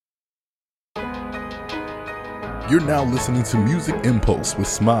You're now listening to Music Impulse with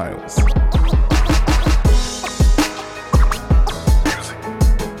Smiles.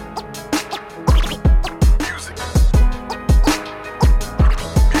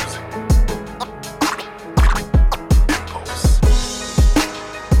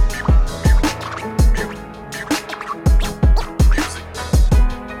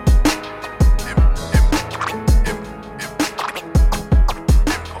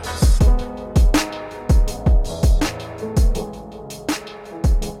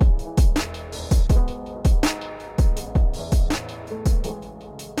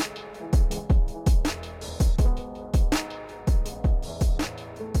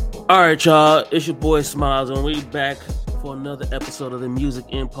 All right, y'all, it's your boy Smiles, and we back for another episode of the Music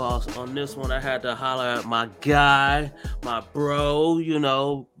Impulse. On this one, I had to holler at my guy, my bro,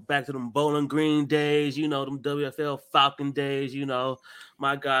 back to them Bowling Green days, them WFL Falcon days,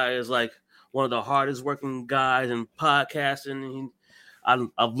 my guy is like one of the hardest working guys in podcasting.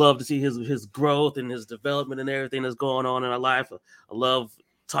 I've loved to see his growth and his development and everything that's going on in our life. I love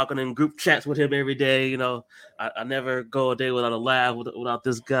talking in group chats with him every day. I never go a day without a laugh without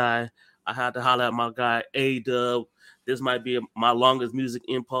this guy. I had to holler at my guy, A-Dub. This might be my longest Music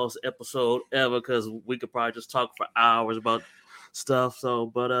Impulse episode ever because we could probably just talk for hours about stuff.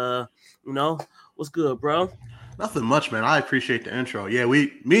 But what's good, bro? Nothing much, man. I appreciate the intro. Yeah,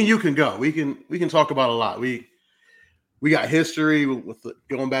 me and you can go. We can talk about a lot. We got history with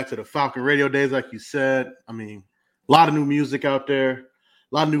going back to the Falcon radio days, like you said. I mean, a lot of new music out there.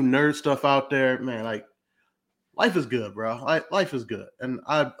 A lot of new nerd stuff out there, man. Like, life is good, bro. Life is good. And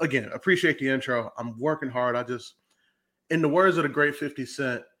I, again, appreciate the intro. I'm working hard. In the words of the great 50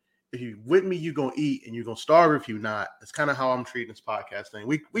 Cent, if you with me, you gonna eat and you gonna starve if you not. That's kind of how I'm treating this podcast thing.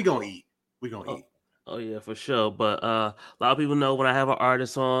 We gonna eat. We gonna eat. Oh, yeah, for sure. But a lot of people know when I have an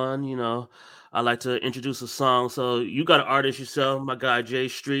artist on, I like to introduce a song. So you got an artist yourself, my guy Jay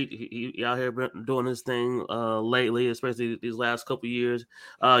Street. He out here doing his thing lately, especially these last couple of years.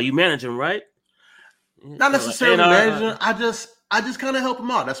 You manage him, right? Not necessarily managing. I just kind of help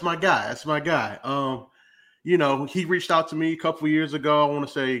him out. That's my guy. He reached out to me a couple of years ago. I want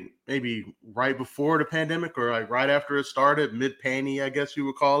to say maybe right before the pandemic or like right after it started, mid-panty, I guess you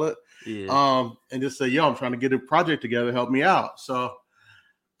would call it. Yeah. And just say, yo, I'm trying to get a project together. Help me out. So,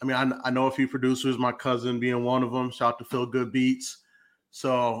 I mean, I know a few producers, my cousin being one of them. Shout out to Feel Good Beats.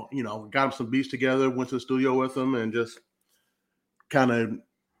 So, got him some beats together, went to the studio with him, and just kind of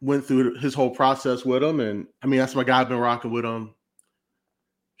went through his whole process with him. And, I mean, that's my guy. I've been rocking with him.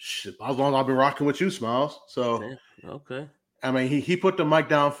 Shit, as long as I've been rocking with you, Smiles. So, okay. I mean, he put the mic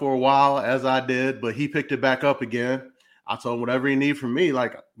down for a while, as I did, but he picked it back up again. I told him whatever you need from me,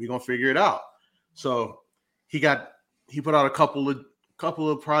 like, we're going to figure it out. So, he put out a couple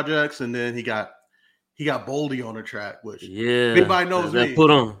of projects, and then he got Boldy on the track, which everybody knows me. Put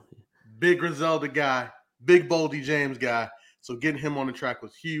on. Big Griselda guy, big Boldy James guy. So getting him on the track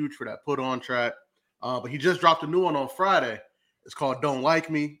was huge for that put on track. But he just dropped a new one on Friday. It's called Don't Like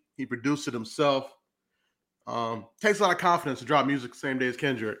Me. He produced it himself. Takes a lot of confidence to drop music the same day as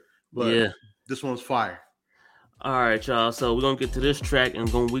Kendrick, but this one's fire. All right, y'all. So we're gonna get to this track,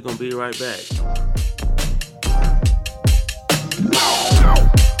 and we're gonna be right back.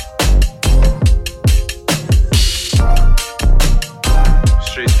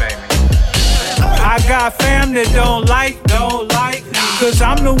 Streets famous. I got fam that don't like, cause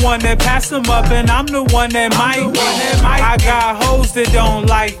I'm the one that pass them up and I'm the one that might. I got hoes that don't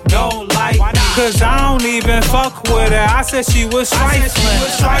like, cause I don't even fuck with her. I said she was trifling.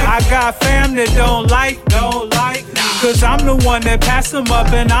 I got fam that don't like, cause I'm the one that pass them up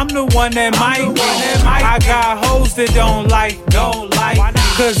and I'm the one that might. I got hoes that don't like,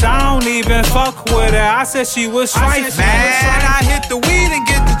 cause I don't even fuck with her. I said she was trifling. Man, I hit the weed and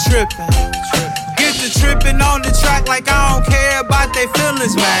get the trippin'. Get the trippin' on the track like I don't care about they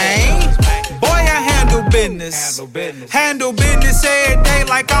feelings, man. Boy, I handle business. Handle business every day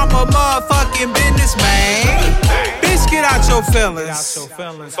like I'm a motherfucking businessman. Bitch, get out your feelings.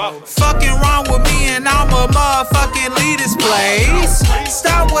 Fucking wrong with me and I'm a motherfucking lead this place.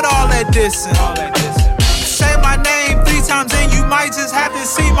 Stop with all that dissing. Say my name 3 times and you might just have to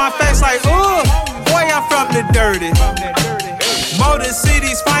see my face like, ooh, boy, I'm from the dirty. Motor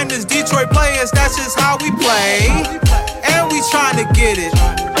City's finest Detroit players, that's just how we play. And we tryna get it.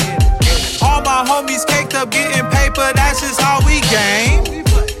 All my homies caked up getting paper, that's just how we game.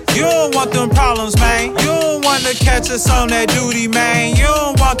 You don't want them problems, man. You don't want to catch us on that duty, man. You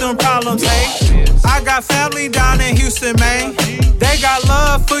don't want them problems, hey. I got family down in Houston, man. They got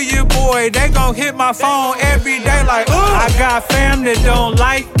love for you, boy. They gon' hit my phone every day like, ooh. I got fam that don't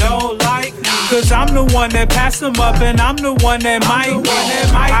like, Cause I'm the one that passed them up and I'm the one that might.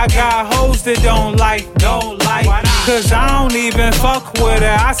 I got hoes that don't like. Cause I don't even fuck with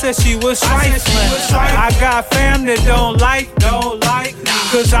her. I said she was trifling. I got fam that don't like.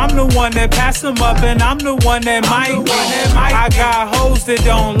 Cause I'm the one that passed them up and I'm the one that might. I got hoes that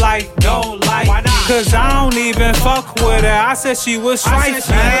don't like. Cause I don't even fuck with her. I said she was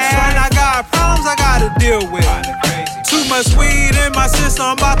trifling. Man, I got problems I gotta deal with. Too much weed in my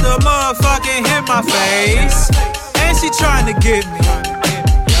system, I'm about to motherfucking hit my face. And she trying to get me,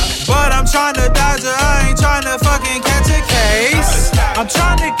 but I'm trying to dodge her, I ain't trying to fucking catch a case. I'm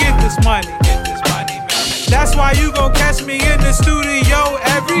trying to get this money. That's why you gon' catch me in the studio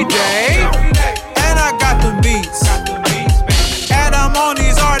every day. And I got the beats. And I'm on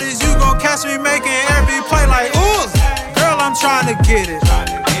these artists, you gon' catch me making every play like, ooh, girl, I'm trying to get it.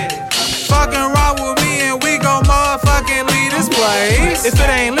 Fucking rock with me and we gon' motherfucking leave this place. If it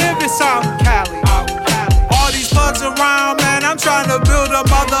ain't live, it's out in Cali. All these plugs around, man, I'm trying to build a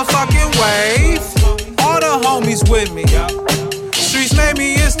motherfucking wave. All the homies with me. Streets made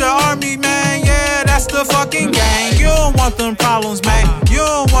me, it's the army, man, yeah, that's the fucking gang. You don't want them problems, man, you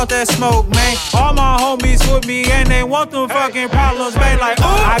don't want that smoke, man. All my homies with me and they want them fucking problems, man, like, ooh.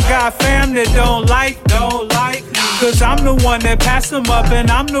 I got fam that don't like. Cause I'm the one that passed them up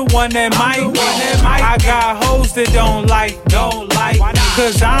and I'm the one that might. I got hoes that don't like.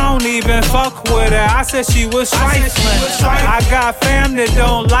 Cause I don't even fuck with her. I said she was trifling. I got fam that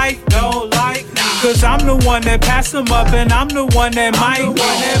don't like. Cause I'm the one that passed them up and I'm the one that might.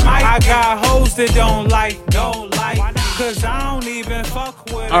 I got hoes that don't like. Cause I don't even fuck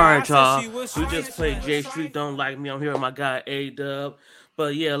with her. Alright, y'all. We just played J Street Don't Like Me. I'm here with my guy A-Dub.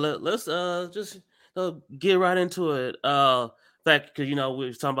 But yeah, let's just get right into it. Fact, because we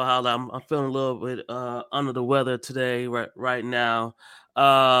were talking about how I'm feeling a little bit under the weather today, right now.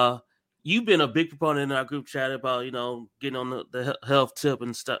 You've been a big proponent in our group chat about getting on the health tip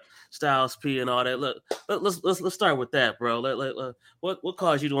and Styles P and all that. Look, let's start with that, bro. What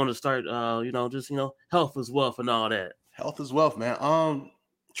caused you to want to start? Health is wealth and all that. Health is wealth, man.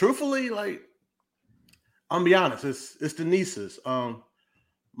 Truthfully, I'm gonna be honest. It's the nieces.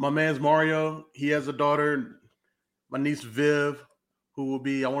 My man's Mario. He has a daughter. My niece Viv, who will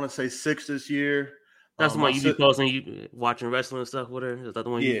be, I want to say 6 this year. That's the one you be posting. You watching wrestling and stuff with her. Is that the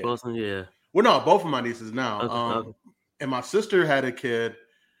one you be posting? Yeah. Well, no, both of my nieces now. Okay. And my sister had a kid.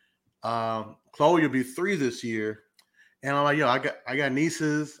 Chloe will be 3 this year, and I'm like, yo, I got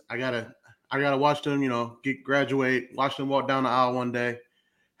nieces. I gotta watch them. Graduate. Watch them walk down the aisle one day.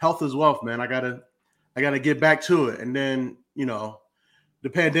 Health is wealth, man. I gotta get back to it. And then the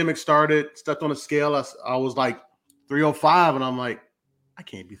pandemic started. Stepped on a scale. I was like 305, and I'm like, I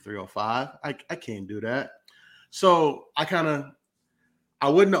can't be 305. I can't do that. So I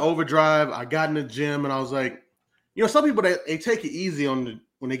went into overdrive. I got in the gym and I was like, some people they take it easy when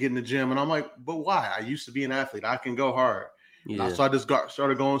they get in the gym. And I'm like, but why? I used to be an athlete. I can go hard. Yeah. So I just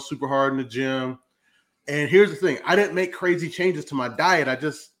started going super hard in the gym. And here's the thing. I didn't make crazy changes to my diet. I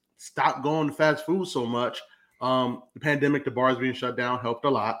just stopped going to fast food so much. The pandemic, the bars being shut down helped a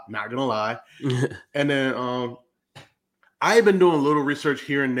lot. Not going to lie. And then, I've been doing a little research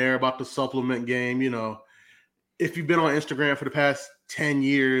here and there about the supplement game. If you've been on Instagram for the past 10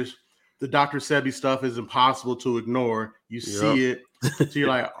 years, the Dr. Sebi stuff is impossible to ignore. You see it. So you're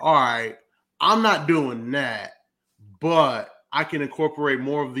like, all right, I'm not doing that, but I can incorporate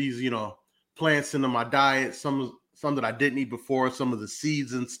more of these, plants into my diet. Some that I didn't eat before, some of the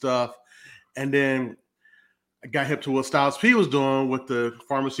seeds and stuff. And then I got hip to what Styles P was doing with the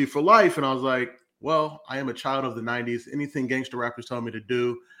Pharmacy for Life. And I was like, well, I am a child of the 90s. Anything gangster rappers tell me to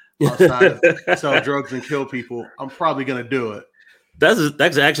do outside of sell drugs and kill people, I'm probably going to do it.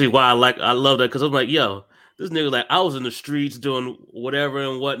 That's actually why I love that, because I'm like, yo, this nigga, I was in the streets doing whatever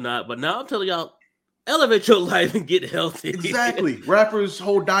and whatnot, but now I'm telling y'all, elevate your life and get healthy. Exactly. Rappers'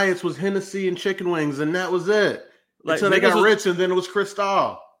 whole diets was Hennessy and chicken wings, and that was it. Until they got rich, and then it was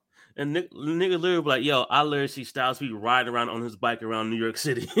Cristal. And nigga literally was like, yo, I literally see Styles P riding around on his bike around New York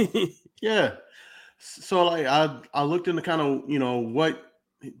City. Yeah. So I looked into kind of, what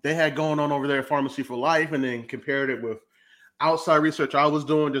they had going on over there at Pharmacy for Life, and then compared it with outside research I was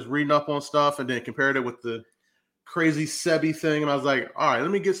doing, just reading up on stuff, and then compared it with the crazy Sebi thing. And I was like, all right,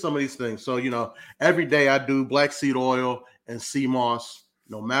 let me get some of these things. So, every day I do black seed oil and sea moss,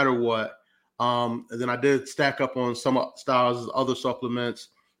 no matter what. And then I did stack up on some Styles' other supplements.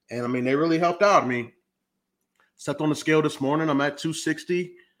 And they really helped out. Stepped on the scale this morning. I'm at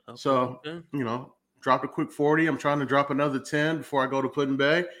 260. Okay. So, dropped a quick 40. I'm trying to drop another 10 before I go to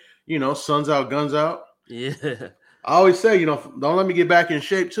Put-in-Bay. Sun's out, guns out. Yeah. I always say, don't let me get back in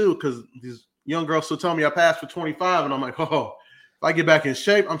shape too, because these, young girls still tell me I passed for 25, and I'm like, oh, if I get back in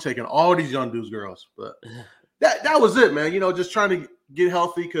shape, I'm taking all these young dudes, girls. But that was it, man. Just trying to get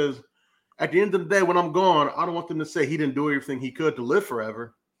healthy, because at the end of the day, when I'm gone, I don't want them to say he didn't do everything he could to live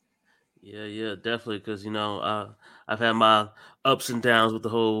forever. Yeah, definitely. Because I've had my ups and downs with the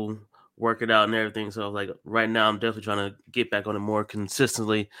whole working out and everything. So like right now, I'm definitely trying to get back on it more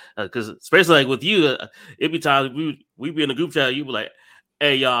consistently. Because especially like with you, it'd be times we be in a group chat. You be like,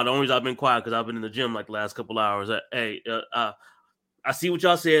 "Hey y'all, the only reason I've been quiet because I've been in the gym like the last couple hours. Hey, I see what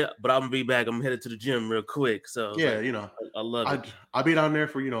y'all said, but I'm gonna be back. I'm headed to the gym real quick." So yeah, I love it. I'll be down there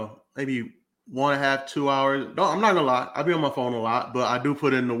for maybe 1.5, 2 hours. No, I'm not gonna lie. I'll be on my phone a lot, but I do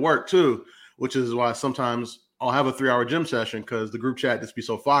put in the work too, which is why sometimes I'll have a 3-hour gym session because the group chat just be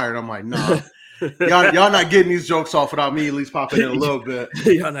so fired. I'm like, nah, y'all not getting these jokes off without me at least popping in a little bit.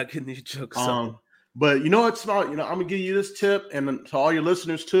 Y'all not getting these jokes off. But it's about, I'm gonna give you this tip, and to all your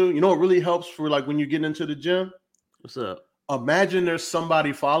listeners too. What really helps for like when you get into the gym? What's up? Imagine there's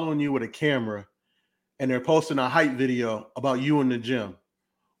somebody following you with a camera, and they're posting a hype video about you in the gym.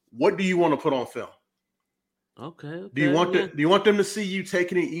 What do you want to put on film? Okay. Do you want them to see you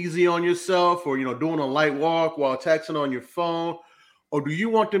taking it easy on yourself, or doing a light walk while texting on your phone, or do you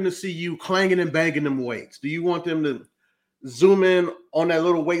want them to see you clanging and banging them weights? Do you want them to zoom in on that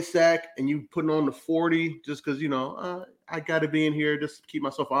little weight stack and you putting on the 40 just because I got to be in here just to keep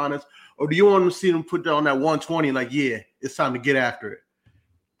myself honest, or do you want to see them put on that 120? Like, yeah, it's time to get after it.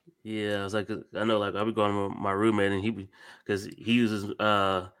 Yeah, I was like, I know, like I'll be going with my roommate, and because he uses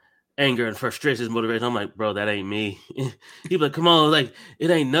anger and frustration as motivation. I'm like, bro, that ain't me. He be like, come on, like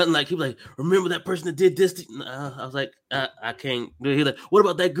it ain't nothing. Like he be like, remember that person that did this? I was like, I can't do it. He like, what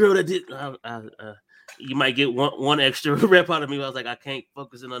about that girl that did? You might get one extra rep out of me. I was like, I can't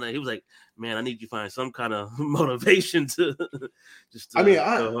focus in on that. He was like, man, I need you to find some kind of motivation to just.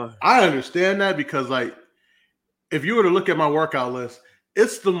 I understand that, because like if you were to look at my workout list,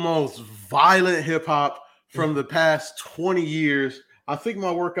 it's the most violent hip hop from the past 20 years. I think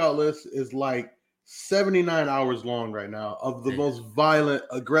my workout list is like 79 hours long right now of the most violent,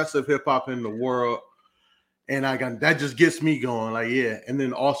 aggressive hip hop in the world. And that just gets me going. Like, yeah. And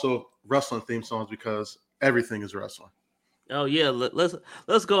then also wrestling theme songs, because everything is wrestling. Oh yeah, let's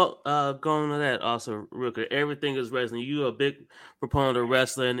go into that also real quick. Everything is wrestling. You're a big proponent of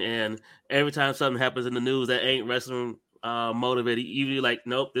wrestling, and every time something happens in the news that ain't wrestling motivated, you like,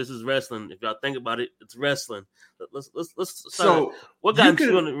 nope, this is wrestling. If y'all think about it, it's wrestling. Let's start. So what got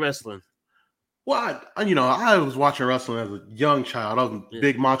you into wrestling? Well, I was watching wrestling as a young child. I was a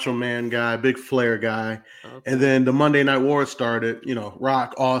big Macho Man guy, big Flair guy. Okay. And then the Monday Night War started,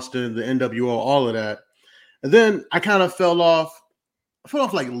 Rock, Austin, the NWO, all of that. And then I kind of fell off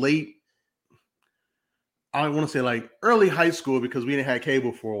like late, I want to say like early high school, because we didn't have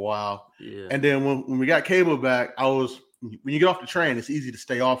cable for a while. Yeah. And then when we got cable back, when you get off the train, it's easy to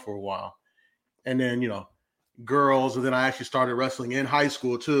stay off for a while. And then, girls, and then I actually started wrestling in high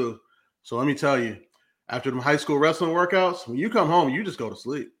school too. So let me tell you, after them high school wrestling workouts, when you come home, you just go to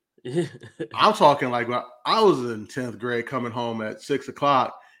sleep. I'm talking like I was in 10th grade, coming home at 6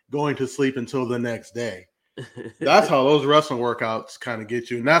 o'clock, going to sleep until the next day. That's how those wrestling workouts kind of get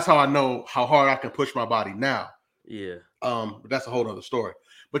you. And that's how I know how hard I can push my body now. Yeah. But that's a whole other story.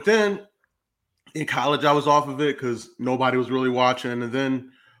 But then in college, I was off of it because nobody was really watching. And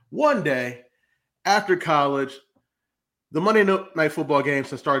then one day after college, the Monday Night Football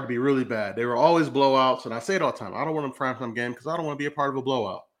games have started to be really bad. They were always blowouts. And I say it all the time. I don't want a primetime game because I don't want to be a part of a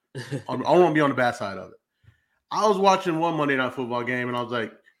blowout. I want to be on the bad side of it. I was watching one Monday Night Football game, and I was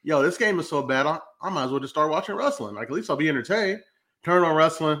like, yo, this game is so bad, I might as well just start watching wrestling. Like, at least I'll be entertained. Turn on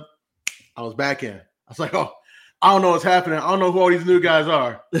wrestling. I was back in. I was like, oh, I don't know what's happening. I don't know who all these new guys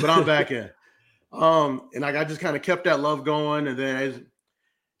are, but I'm back in. And I just kind of kept that love going. And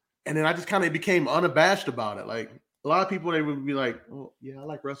then I just kind of became unabashed about it. Like, a lot of people, they would be like, oh, yeah, I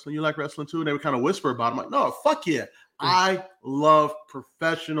like wrestling. You like wrestling too? And they would kind of whisper about it. I'm like, no, fuck yeah. I love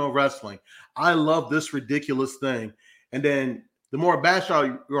professional wrestling. I love this ridiculous thing. And then the more abashed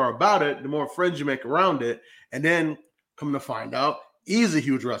you are about it, the more friends you make around it. And then come to find out, he's a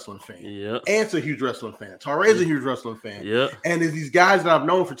huge wrestling fan. Yeah. Ant's a huge wrestling fan. Tare's a huge wrestling fan. Yeah. And these guys that I've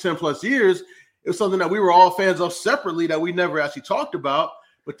known for 10 plus years, it was something that we were all fans of separately that we never actually talked about.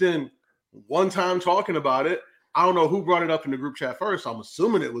 But then one time talking about it, I don't know who brought it up in the group chat first. I'm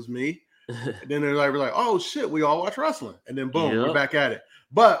assuming it was me. And then we're like, oh shit, we all watch wrestling. And then boom, we're back at it.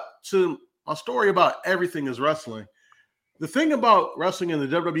 But to my story about everything is wrestling, the thing about wrestling and the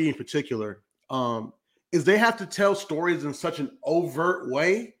WWE in particular is they have to tell stories in such an overt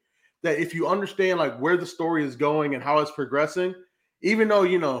way that if you understand like where the story is going and how it's progressing, even though,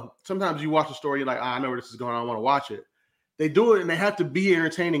 you know, sometimes you watch a story, you're like, I know where this is going, I want to watch it. They do it and they have to be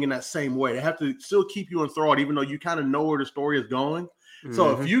entertaining in that same way. They have to still keep you enthralled, even though you kind of know where the story is going. Mm-hmm.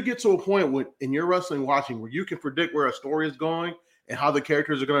 So if you get to a point in your wrestling watching where you can predict where a story is going and how the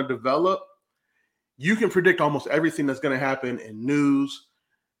characters are going to develop, you can predict almost everything that's going to happen in news,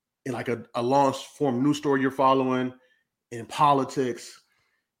 in like a long form news story you're following, in politics,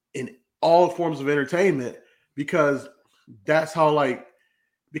 in all forms of entertainment, because that's how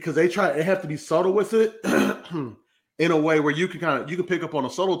because they have to be subtle with it in a way where you can pick up on the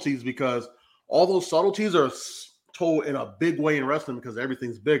subtleties, because all those subtleties are told in a big way in wrestling because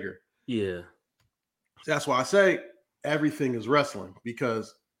everything's bigger. Yeah. That's why I say everything is wrestling,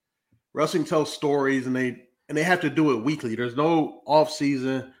 because wrestling tells stories and they have to do it weekly. There's no off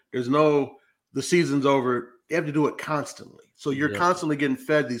season. There's no the season's over. They have to do it constantly. So you're constantly getting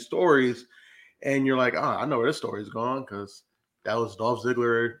fed these stories, and you're like, I know where this story is going because that was Dolph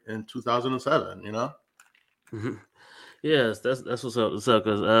Ziggler in 2007, you know? Mm-hmm. Yes, that's what's up.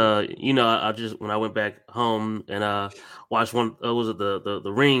 Because you know, I just when I went back home and watched one was it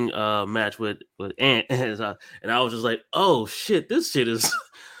the ring match with Ant, and I was just like, oh shit, this shit is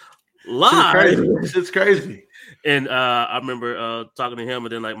live. It's crazy. And I remember talking to him,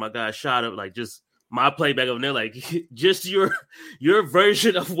 and then like my guy shot up like just my playback of there, like just your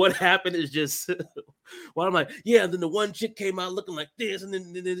version of what happened is just. Well, I'm like, yeah. And then the one chick came out looking like this, and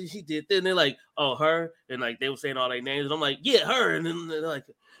then she did. Then they're like, oh, her, and like they were saying all their names, and I'm like, yeah, her. And then they're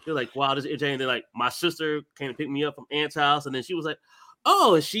like, wow, this is entertaining. Then like my sister came to pick me up from Ant's house, and then she was like,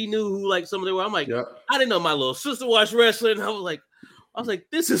 oh, and she knew who like some of them were. I'm like, I didn't know my little sister watched wrestling. I was like,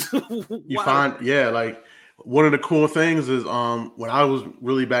 this is you find, like one of the cool things is when I was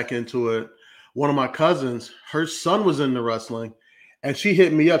really back into it, one of my cousins, her son was into wrestling. And she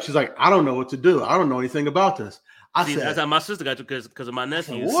hit me up. She's like, I don't know what to do. I don't know anything about this. I said, that's how my sister got you because of my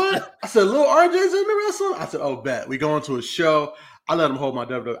nephews. What? I said, little RJ's in the wrestling? I said, oh, bet. We go into a show. I let him hold my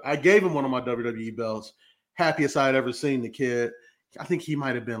WWE. I gave him one of my WWE belts. Happiest I had ever seen the kid. I think he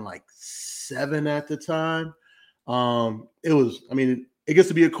might have been like 7 at the time. It gets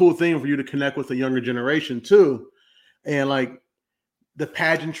to be a cool thing for you to connect with the younger generation too. And like, the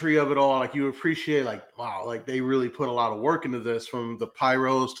pageantry of it all, like you appreciate, like, wow, like they really put a lot of work into this, from the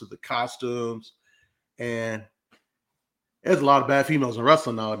pyros to the costumes. And there's a lot of bad females in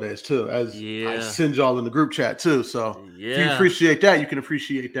wrestling nowadays too, as I send y'all in the group chat too. So if you appreciate that, you can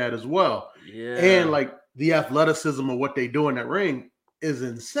appreciate that as well. Yeah. And like the athleticism of what they do in that ring is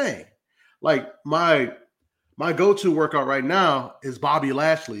insane. Like my go-to workout right now is Bobby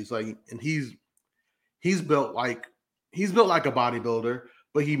Lashley's, like, and he's built like a bodybuilder,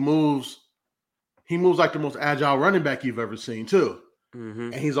 but he moves like the most agile running back you've ever seen too.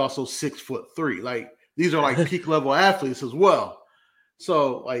 Mm-hmm. And he's also 6'3". Like these are like peak level athletes as well.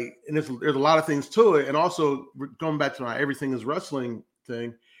 So like, and there's a lot of things to it. And also going back to my everything is wrestling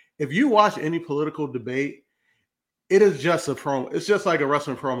thing. If you watch any political debate, it is just a promo. It's just like a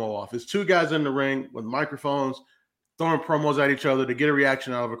wrestling promo off. It's two guys in the ring with microphones throwing promos at each other to get a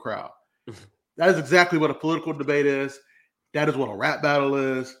reaction out of a crowd. That is exactly what a political debate is. That is what a rap battle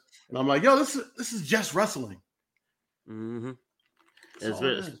is. And I'm like, yo, this is just wrestling. Mm-hmm.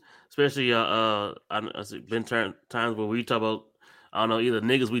 Especially, I've been times where we talk about, I don't know, either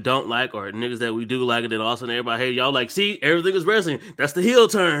niggas we don't like or niggas that we do like, and then all of a sudden everybody, hey, y'all like, see, everything is wrestling. That's the heel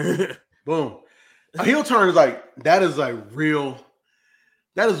turn. Boom. A heel turn is like real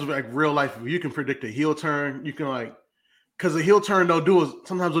life. You can predict a heel turn. You can like, because a heel turn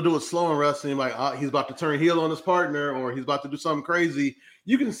sometimes they'll do it slow in wrestling, like he's about to turn heel on his partner or he's about to do something crazy.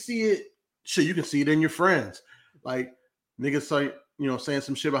 You can see it. Shit, you can see it in your friends. Like niggas say, saying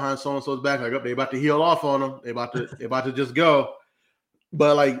some shit behind so and so's back, like, oh, they about to heel off on them. They about to just go.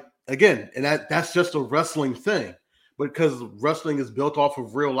 But like again, and that's just a wrestling thing. But because wrestling is built off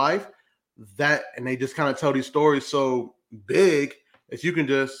of real life, and they just kind of tell these stories so big that you can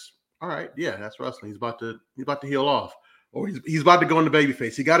just, all right, yeah, that's wrestling. He's about to heel off. Or he's about to go into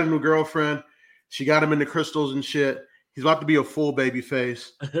babyface. He got a new girlfriend. She got him into crystals and shit. He's about to be a full babyface.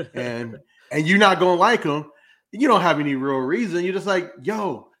 and you're not going to like him. You don't have any real reason. You're just like,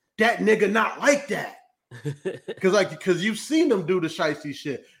 yo, that nigga not like that. Because you've seen him do the shiesty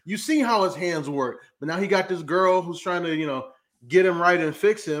shit. You've seen how his hands work. But now he got this girl who's trying to, get him right and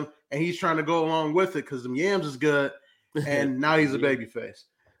fix him. And he's trying to go along with it because them yams is good. And now he's a babyface.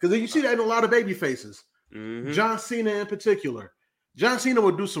 Because you see that in a lot of babyfaces. Mm-hmm. John Cena in particular. John Cena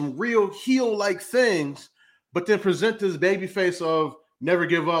would do some real heel-like things, but then present this baby face of never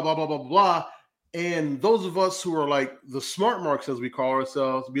give up, blah, blah, blah, blah. And those of us who are like the smart marks, as we call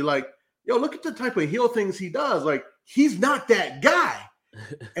ourselves, be like, yo, look at the type of heel things he does. Like, he's not that guy.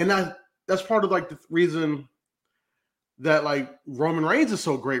 And that's part of like the reason that like Roman Reigns is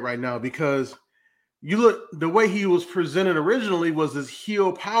so great right now, because you look, the way he was presented originally was this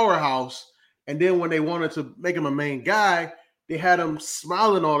heel powerhouse. And then when they wanted to make him a main guy, they had him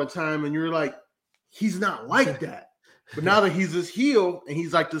smiling all the time. And you're like, he's not like that. But now that he's this heel and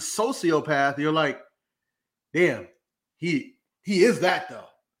he's like this sociopath, you're like, damn, he is that though.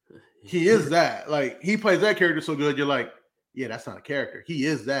 He is that. Like, he plays that character so good, you're like, yeah, that's not a character. He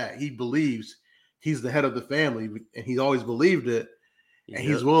is that. He believes he's the head of the family, and he's always believed it, and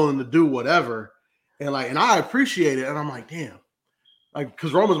he's willing to do whatever. And like, and I appreciate it. And I'm like, damn, like,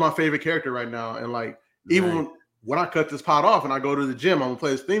 because Roman's my favorite character right now. And like, even when I cut this pot off and I go to the gym, I'm gonna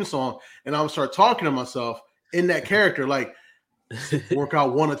play his theme song, and I'm gonna start talking to myself in that character, like, work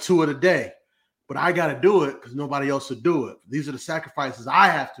out 1 or 2 of the day. But I got to do it because nobody else would do it. These are the sacrifices I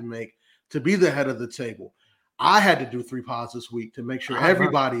have to make to be the head of the table. I had to do 3 pods this week to make sure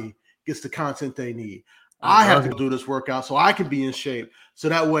everybody gets the content they need. I have to do this workout so I can be in shape. So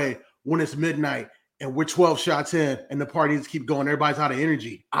that way, when it's midnight and we're 12 shots in and the parties keep going, everybody's out of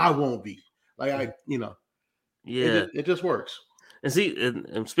energy, I won't be. Like, it just works. And see,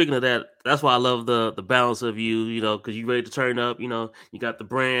 and speaking of that, that's why I love the balance of you, because you're ready to turn up. You got the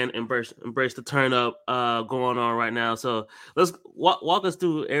brand, embrace the turn up going on right now. So let's walk us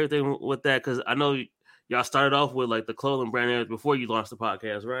through everything with that, because I know y'all started off with like the clothing brand before you launched the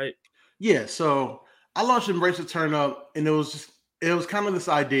podcast, right? Yeah. So I launched Embrace the Turn Up, and it was kind of this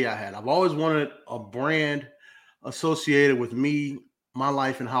idea I had. I've always wanted a brand associated with me, my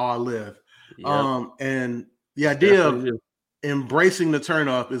life, and how I live. Yep. And the idea of embracing the turn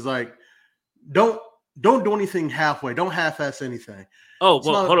up is like, don't do anything halfway. Don't half-ass anything. Oh,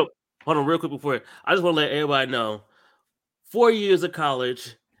 well, hold on real quick before. I just want to let everybody know, 4 years of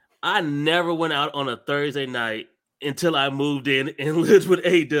college, I never went out on a Thursday night until I moved in and lived with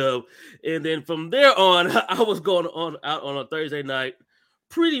A-Dub. And then from there on, I was going out on a Thursday night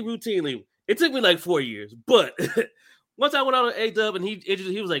pretty routinely. It took me like 4 years. But once I went out on A-Dub and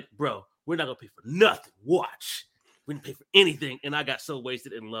he was like, bro, we're not going to pay for nothing. Watch. We didn't pay for anything, and I got so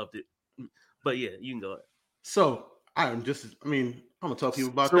wasted and loved it. But yeah, you can go ahead. So I'm gonna tell people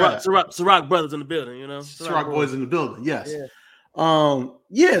about that. Ciroc brothers in the building, Ciroc boys in the building, yes.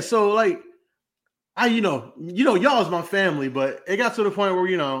 Yeah. So like, y'all is my family, but it got to the point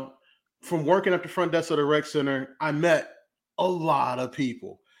where from working at the front desk of the rec center, I met a lot of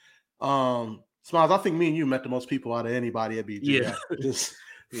people. Smiles, I think me and you met the most people out of anybody at BG. Yeah, just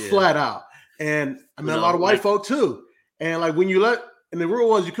flat out. And I met a lot of white folk too. And like, and the rule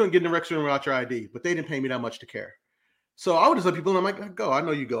was you couldn't get in the rec center without your ID, but they didn't pay me that much to care. So I would just let people, and I'm like, go. I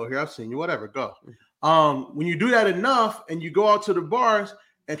know you go here. I've seen you, whatever, go. When you do that enough and you go out to the bars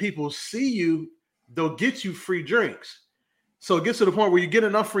and people see you, they'll get you free drinks. So it gets to the point where you get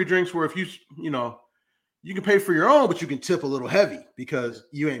enough free drinks where if you can pay for your own, but you can tip a little heavy because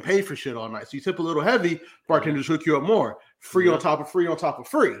you ain't paid for shit all night. So you tip a little heavy, bartenders hook you up more. Free on top of free on top of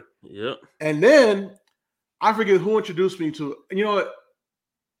free. Yep. And then I forget who introduced me to, and you know what?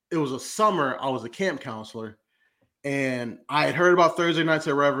 It was a summer. I was a camp counselor, and I had heard about Thursday nights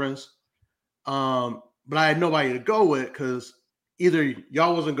at Reverend's, but I had nobody to go with because either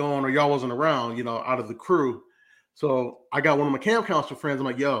y'all wasn't going or y'all wasn't around, out of the crew. So I got one of my camp counselor friends. I'm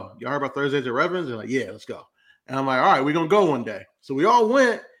like, yo, y'all heard about Thursdays at Reverend's? They're like, yeah, let's go. And I'm like, all right, we're going to go one day. So we all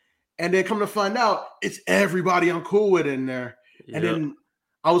went, and then come to find out, it's everybody I'm cool with in there. Yep. And then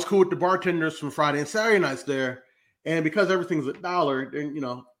I was cool with the bartenders from Friday and Saturday nights there. And because everything's $1,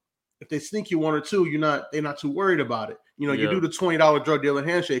 then, if they sneak you 1 or 2, they're not too worried about it. You do the $20 drug dealer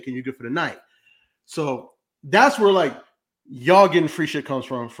handshake and you're good for the night. So that's where like y'all getting free shit comes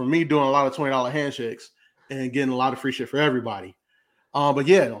from me doing a lot of $20 handshakes and getting a lot of free shit for everybody. But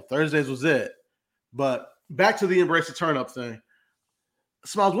yeah, Thursdays was it. But back to the Embrace the Turn Up thing.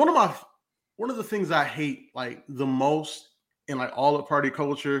 Smiles, one of the things I hate like the most in like all the party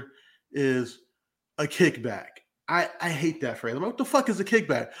culture is a kickback. I hate that phrase. I'm like, what the fuck is a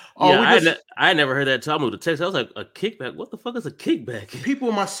kickback? I never heard that until I moved to Texas. I was like, a kickback? What the fuck is a kickback?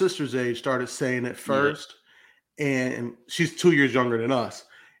 People my sister's age started saying it first, and she's 2 years younger than us.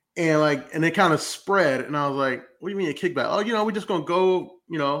 And it kind of spread. And I was like, what do you mean a kickback? Oh, we're just gonna go,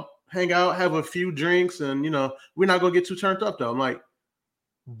 hang out, have a few drinks, and we're not gonna get too turned up though. I'm like,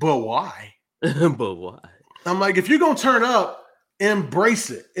 but why? But why? I'm like, if you're gonna turn up,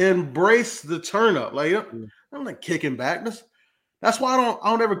 embrace it. Embrace the turn up. Like, I'm like kicking back. That's why I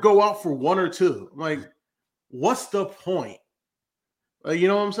don't ever go out for 1 or 2. I'm like, what's the point? Like, you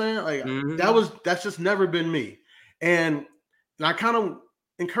know what I'm saying? Like that's just never been me. And I kind of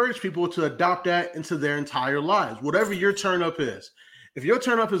encourage people to adopt that into their entire lives. Whatever your turn up is. If your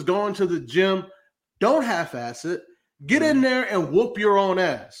turn up is going to the gym, don't half-ass it. Get in there and whoop your own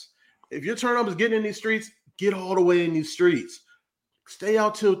ass. If your turn up is getting in these streets, get all the way in these streets. Stay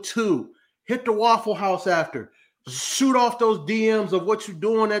out till 2. Hit the Waffle House after. Shoot off those DMs of what you're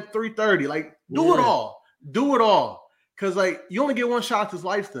doing at 3:30. Like, do it all. Do it all. Because, like, you only get one shot at this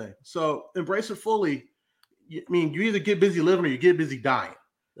life thing. So embrace it fully. I mean, you either get busy living or you get busy dying.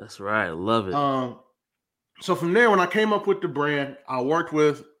 That's right. I love it. So from there, when I came up with the brand, I worked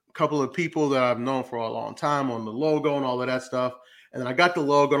with a couple of people that I've known for a long time on the logo and all of that stuff. And then I got the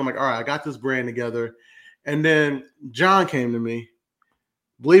logo, and I'm like, all right, I got this brand together. And then John came to me.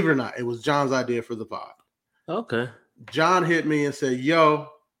 Believe it or not, it was John's idea for the pod. Okay. John hit me and said, yo,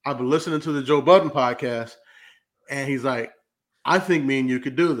 I've been listening to the Joe Budden podcast. And he's like, I think me and you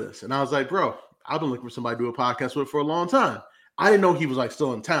could do this. And I was like, bro, I've been looking for somebody to do a podcast with for a long time. I didn't know he was like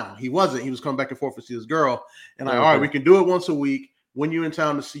still in town. He wasn't. He was coming back and forth to see his girl. And like, all right, we can do it once a week. When you're in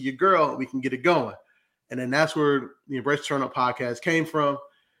town to see your girl, we can get it going. And then that's where the Embrace Turn Up podcast came from.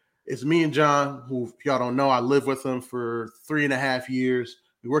 It's me and John, who, if y'all don't know, I lived with him for 3.5 years.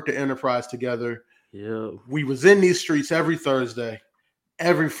 We worked at Enterprise together. Yeah. We was in these streets every Thursday,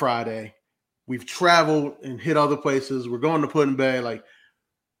 every Friday. We've traveled and hit other places. We're going to Put-in-Bay. Like,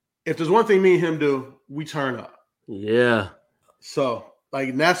 if there's one thing me and him do, we turn up. Yeah. So, like,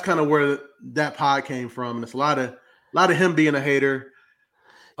 and that's kind of where that pod came from. And it's a lot of him being a hater.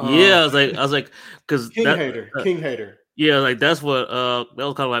 Yeah, I was like, because King hater. Yeah, like that's what that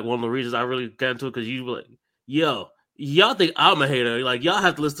was kind of like one of the reasons I really got into it, because you were like, yo, y'all think I'm a hater? Like, y'all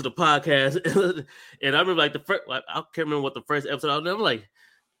have to listen to the podcast. And I remember like the first, like, I can't remember what the first episode was. I'm like,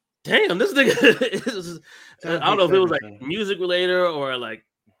 damn, this nigga is, I don't know if it was like music related or like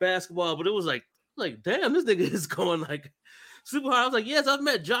basketball, but it was like damn, this nigga is going like super hard. I was like, yes, I've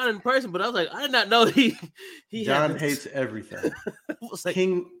met John in person, but I was like, I did not know he John hates everything. Like,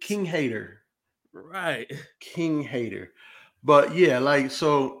 king hater. Right. King hater. But yeah, like,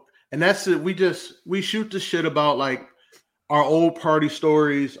 so, and that's it. We shoot the shit about like our old party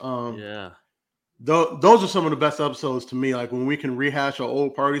stories. Yeah. Those are some of the best episodes to me, like when we can rehash our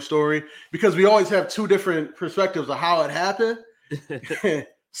old party story, because we always have two different perspectives of how it happened.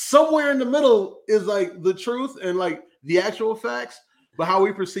 Somewhere in the middle is like the truth and like the actual facts, but how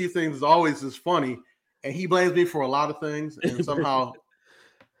we perceive things is always is funny. And he blames me for a lot of things, and somehow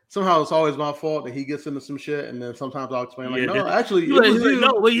it's always my fault that he gets into some shit, and then sometimes I'll explain like, no, actually, it was you.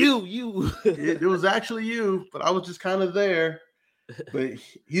 No, well, you. It was actually you, but I was just kind of there. But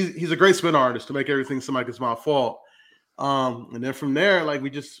he's a great spin artist to make everything seem like it's my fault. And then from there, like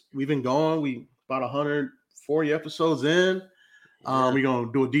we've been going. We about 140 episodes in. We're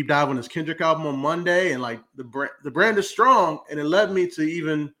gonna do a deep dive on this Kendrick album on Monday, and like the brand is strong, and it led me to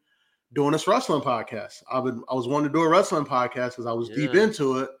even doing this wrestling podcast. I was wanting to do a wrestling podcast because I was deep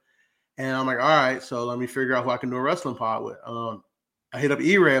into it, and I'm like, all right, so let me figure out who I can do a wrestling pod with. I hit up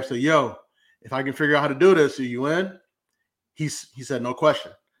E-Rap, said, yo, if I can figure out how to do this, are you in? He said, no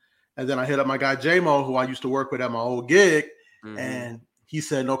question. And then I hit up my guy J-Mo, who I used to work with at my old gig, and he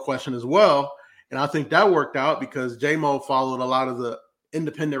said no question as well. And I think that worked out because J-Mo followed a lot of the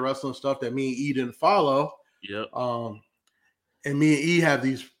independent wrestling stuff that me and E didn't follow. Yep. And me and E have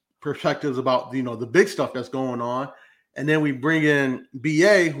these perspectives about, you know, the big stuff that's going on. And then we bring in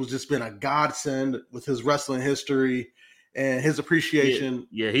BA, who's just been a godsend with his wrestling history and his appreciation.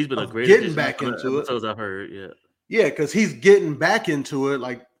 Yeah, he's been a great getting back into it. I've heard, Yeah, because he's getting back into it,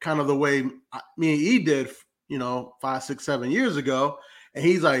 like kind of the way me and E did, you know, 5, 6, 7 years ago. And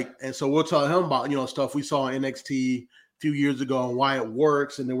he's like, and so we'll tell him about, you know, stuff we saw in NXT a few years ago and why it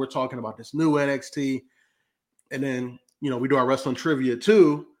works. And then we're talking about this new NXT. And then, you know, we do our wrestling trivia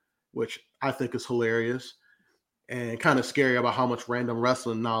too, which I think is hilarious and kind of scary about how much random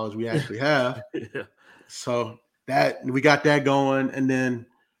wrestling knowledge we actually have. Yeah. So that we got that going. And then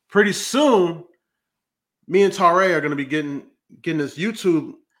pretty soon, me and Tare are going to be getting this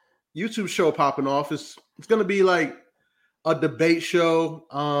YouTube show popping off. It's going to be like a debate show.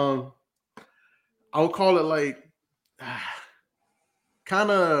 I would call it like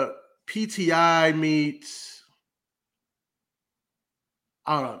kind of PTI meets,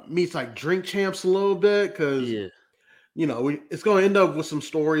 I don't know, meets like Drink Champs a little bit, because you know it's going to end up with some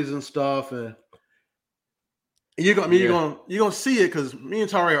stories and stuff, and you're gonna see it because me and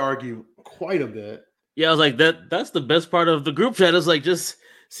Tare argue quite a bit. Yeah, I was like that's the best part of the group chat. Is like just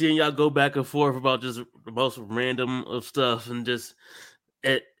seeing y'all go back and forth about just the most random of stuff and just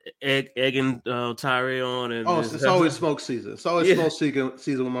egging Tyree on. And it's always smoke season. It's always smoke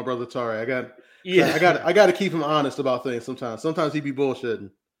season with my brother Tyree. Yeah, I got to keep him honest about things. Sometimes he be bullshitting.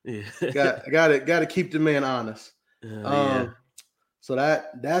 Yeah. got to keep the man honest. So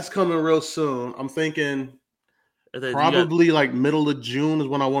that's coming real soon. I'm thinking probably like middle of June is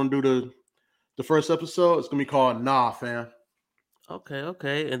when I want to do the first episode. It's gonna be called Nah, fam.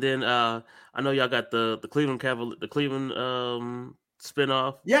 Okay. And then I know y'all got the Cleveland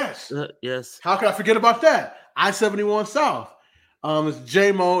spinoff. Yes. Yes. How could I forget about that? I-71 South. It's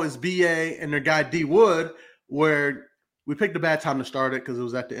J-Mo, it's BA, and their guy D Wood, where we picked a bad time to start it because it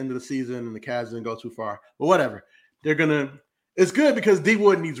was at the end of the season and the Cavs didn't go too far. But whatever. It's good because D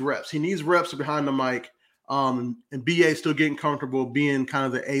Wood needs reps. He needs reps behind the mic. And BA still getting comfortable being kind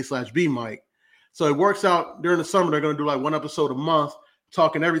of the A/B mic. So it works out during the summer. They're going to do like one episode a month,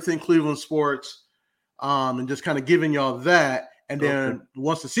 talking everything Cleveland sports, and just kind of giving y'all that. And then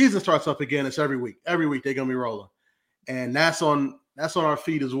once the season starts up again, it's every week. Every week they're going to be rolling. And that's on our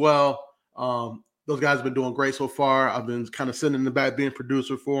feed as well. Those guys have been doing great so far. I've been kind of sitting in the back being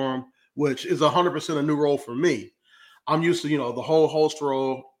producer for them, which is 100% a new role for me. I'm used to, the whole host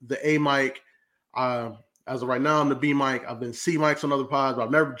role, the A mic. As of right now, I'm the B mic. I've been C mics on other pods, but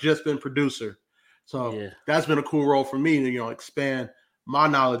I've never just been producer. So that's been a cool role for me to, expand my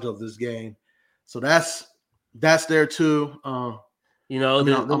knowledge of this game. So that's there too. I'm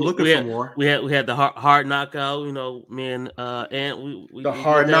looking for more. We had the hard knockout. Me and Ant. We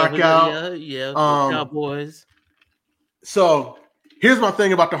hard knockout. Cowboys. So here's my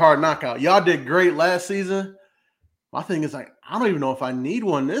thing about the hard knockout. Y'all did great last season. My thing is like, I don't even know if I need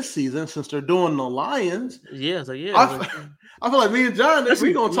one this season since they're doing the Lions. Yeah. So I feel like me and John,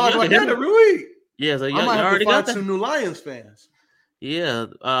 we're gonna talk about that every week. Yeah. So I might have to find some new Lions fans. Yeah,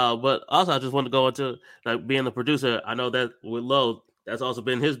 but also I just want to go into like being the producer. I know that with Lowe, that's also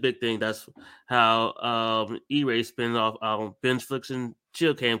been his big thing. That's how E-Ray spin off Binge Flicks and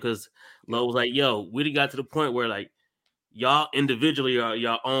Chill came, because Lowe was like, "Yo, we done got to the point where like y'all individually are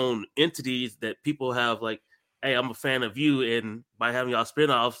your own entities that people have like, hey, I'm a fan of you, and by having y'all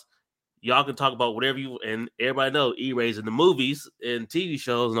spinoffs, y'all can talk about whatever you and everybody know E-Ray's in the movies and TV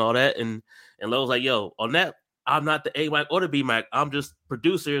shows and all that." And Lowe was like, "Yo, on that, I'm not the A mic or the B mic. I'm just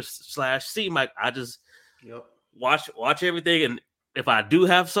producer / C mic. I just watch everything, and if I do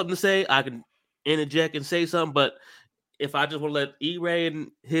have something to say, I can interject and say something. But if I just want to let E-Ray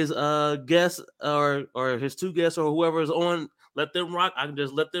and his guests or his two guests or whoever is on, let them rock, I can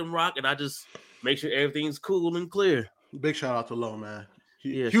just let them rock, and I just make sure everything's cool and clear." Big shout out to Lowe, man.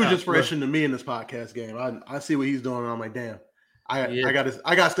 Huge inspiration to me in this podcast game. I see what he's doing, and I'm like, damn, I got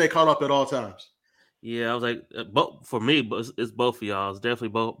to stay caught up at all times. Yeah, I was like, for me, it's both of y'all. It's definitely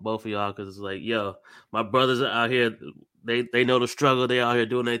both of y'all, because it's like, yo, my brothers are out here. They know the struggle. They out here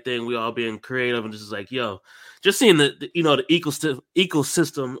doing their thing. We all being creative, and just like, yo, just seeing the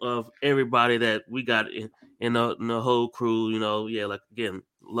ecosystem of everybody that we got in the whole crew. Like again,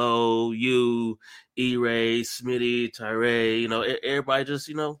 Lowe, you, E-Ray, Smitty, Tyree. Everybody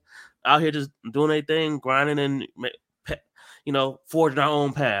just out here just doing their thing, grinding and forging our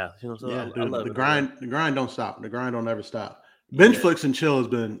own path. So I love the it. grind don't stop. The grind don't ever stop. Binge Flicks and Chill has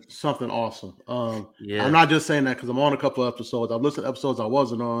been something awesome. I'm not just saying that because I'm on a couple of episodes. I've listened to episodes I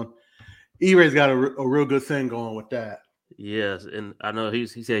wasn't on. E-Ray's got a real good thing going with that. Yes, and I know he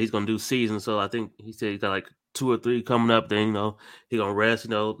said he's gonna do seasons, so I think he said he's got like 2 or 3 coming up. Then he gonna rest.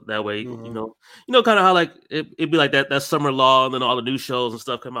 That way. Kind of how like it'd be like that summer law, and then all the new shows and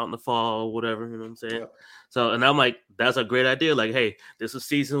stuff come out in the fall or whatever. You know what I'm saying? Yep. So, and I'm like, that's a great idea. Like, hey, this is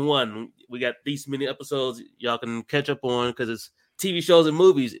season 1. We got these many episodes y'all can catch up on, because it's TV shows and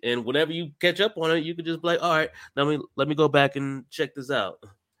movies. And whenever you catch up on it, you can just be like, all right, let me go back and check this out.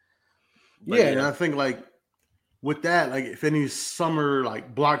 But, and I think like with that, like if any summer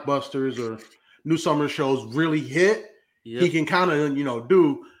like blockbusters or new summer shows really hit, he can kind of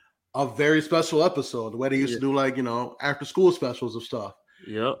do a very special episode the way they used to do like after school specials of stuff.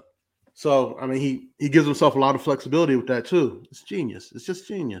 Yep. So, I mean, he gives himself a lot of flexibility with that, too. It's genius. It's just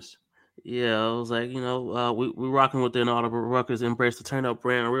genius. Yeah, I was like, we rocking with the Inaudible Ruckus, embrace the turn up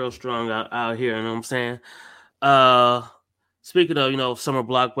brand real strong out here. You know what I'm saying? Speaking of, summer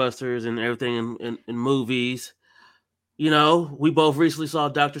blockbusters and everything in movies, we both recently saw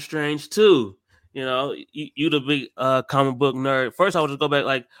Doctor Strange, too. You the big comic book nerd. First, I want to go back,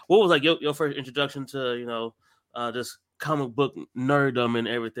 like, what was, like, your first introduction to, just comic book nerddom and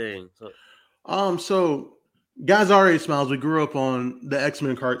everything? So guys already smiles. We grew up on the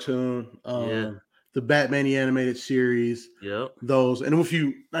X-Men cartoon, the Batman the animated series. Yep. Those, and if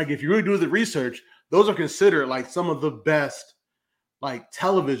you really do the research, those are considered like some of the best like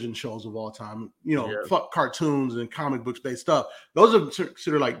television shows of all time. You know, fuck cartoons and comic books based stuff. Those are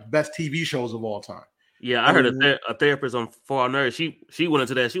considered like best TV shows of all time. Yeah, I heard a therapist on For All Nerds. She went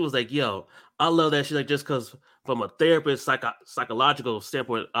into that. She was like, "Yo, I love that." She's like, just because from a therapist psychological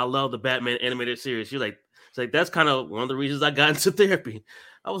standpoint, I love the Batman animated series. She's like, that's kind of one of the reasons I got into therapy.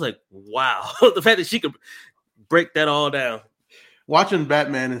 I was like, wow, the fact that she could break that all down. Watching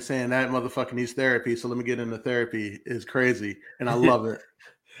Batman and saying that motherfucker needs therapy, so let me get into therapy is crazy, and I love it.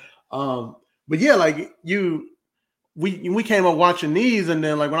 But yeah, like we came up watching these, and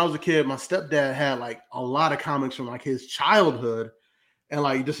then like when I was a kid, my stepdad had like a lot of comics from like his childhood, and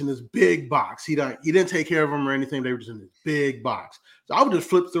like just in this big box. He didn't take care of them or anything. They were just in this big box. So I would just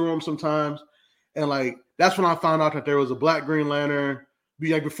flip through them sometimes, and like that's when I found out that there was a Black Green Lantern.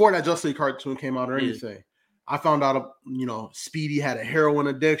 Like before that Justice League cartoon came out or anything, I found out Speedy had a heroin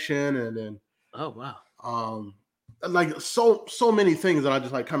addiction, and then like so many things that I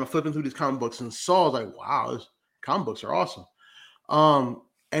just like kind of flipping through these comic books and saw. I was like, wow, this comic books are awesome.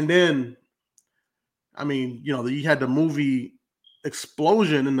 And then, I mean, you had the movie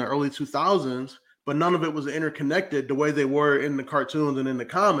explosion in the early 2000s, but none of it was interconnected the way they were in the cartoons and in the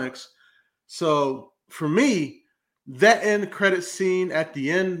comics. So for me, that end credit scene at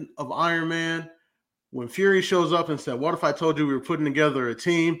the end of Iron Man, when Fury shows up and said, "What if I told you we were putting together a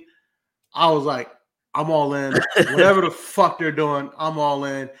team?" I was like, I'm all in. Whatever the fuck they're doing, I'm all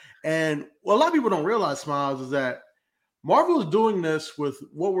in. And what a lot of people don't realize, Smiles, is that Marvel is doing this with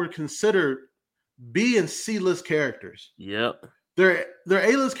what were considered B and C-list characters. Yep. Their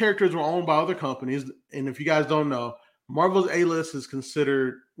A-list characters were owned by other companies. And if you guys don't know, Marvel's A-list was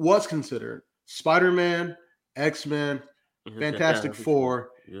considered Spider-Man, X-Men, Fantastic Four,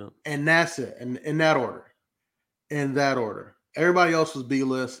 and that's it. And in that order. Everybody else was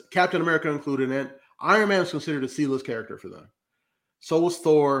B-list, Captain America included, and Iron Man was considered a C-list character for them. So was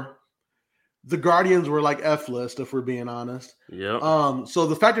Thor. The Guardians were like F-list, if we're being honest. Yeah. So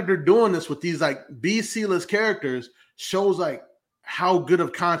the fact that they're doing this with these like B, C-list characters shows like how good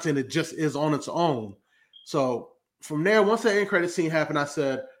of content it just is on its own. So from there, once that end credit scene happened, I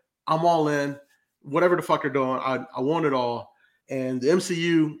said, I'm all in. Whatever the fuck they're doing, I want it all. And the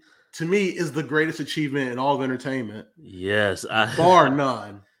MCU, to me, is the greatest achievement in all of entertainment. Yes. Bar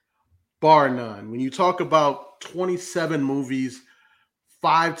none. When you talk about 27 movies,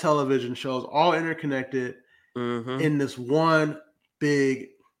 5 television shows, all interconnected in this one big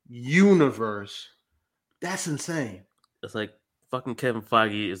universe, that's insane. It's like fucking Kevin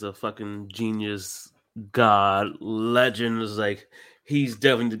Feige is a fucking genius, god, legend. It's like he's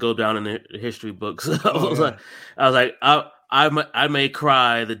definitely to go down in the history books. I may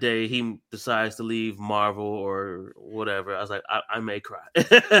cry the day he decides to leave Marvel or whatever. I was like, I may cry.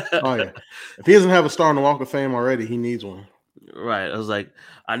 Oh yeah, if he doesn't have a star on the Walk of Fame already, he needs one. Right. I was like,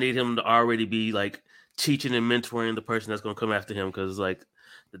 I need him to already be like teaching and mentoring the person that's going to come after him, because like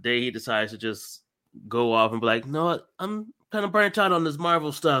the day he decides to just go off and be like, no, I'm kind of burnt out on this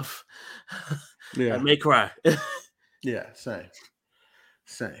Marvel stuff. Yeah, I may cry. Yeah, same.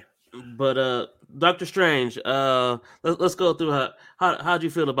 But Doctor Strange, let's go through how'd you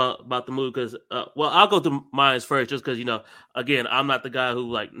feel about the movie? Because I'll go through mine first, just because again, I'm not the guy who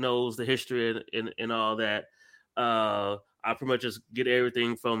like knows the history and all that. I pretty much just get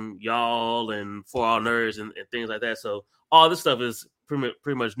everything from y'all and For All Nerds and things like that. So all this stuff is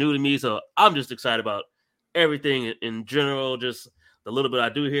pretty much new to me. So I'm just excited about everything in general. Just the little bit I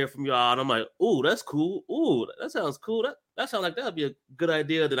do hear from y'all, and I'm like, ooh, that's cool. Ooh, that sounds cool. That sounds like that'd be a good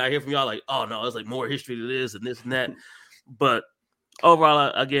idea. Then I hear from y'all like, oh no, it's like more history to this and this and that. But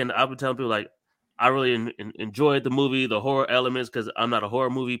overall, again, I've been telling people like I really enjoyed the movie, the horror elements, because I'm not a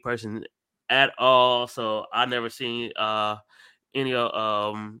horror movie person at all. So I never seen any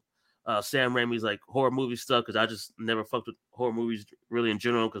of Sam Raimi's like horror movie stuff, because I just never fucked with horror movies really in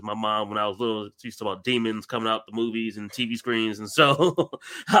general, because my mom, when I was little, used to talk about demons coming out the movies and TV screens, and so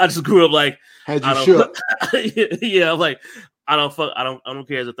I just grew up like yeah, I'm like I don't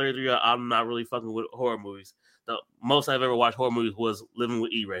care. As a 33-year-old, I'm not really fucking with horror movies. The most I've ever watched horror movies was Living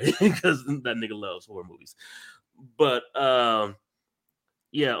with E-Ray, because that nigga loves horror movies. But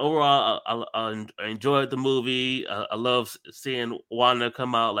yeah, overall, I enjoyed the movie. I love seeing Wanda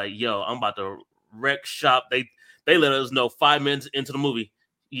come out like, yo, I'm about to wreck shop. They let us know 5 minutes into the movie,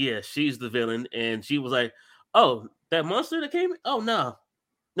 yeah, she's the villain. And she was like, oh, that monster that came? Oh, no,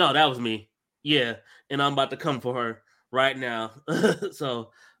 that was me. Yeah, and I'm about to come for her right now. So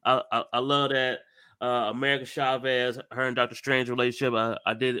I love that. America Chavez, her and Doctor Strange relationship,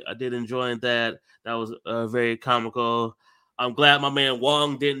 I did enjoy that. That was very comical. I'm glad my man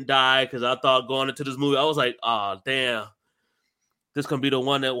Wong didn't die, because I thought going into this movie, I was like, oh, damn. this gonna be the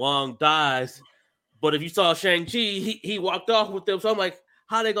one that Wong dies. But if you saw Shang-Chi, he walked off with them. So I'm like,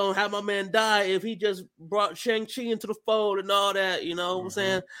 how they gonna have my man die if he just brought Shang-Chi into the fold and all that? You know what I'm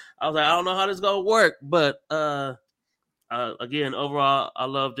saying? I was like, I don't know how this is gonna work, but again, overall, I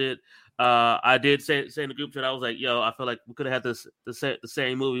loved it. I did say in the group chat, I was like, yo, I feel like we could have had the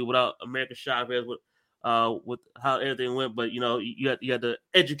same movie without American Chavez with how everything went. But you had to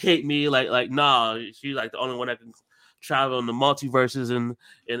educate me, like nah, she's like the only one that can travel in the multiverses and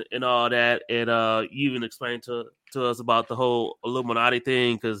all that. And you even explained to us about the whole Illuminati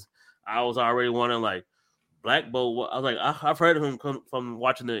thing, because I was already wondering, like, Black Bolt. I was like, I've heard of him from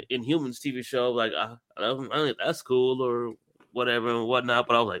watching the Inhumans TV show. Like, I don't think that's cool or whatever and whatnot.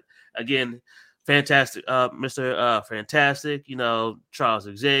 But I was like, again, fantastic, Mr. Fantastic. Charles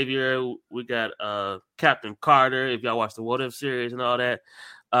Xavier. We got Captain Carter. If y'all watch the What If series and all that.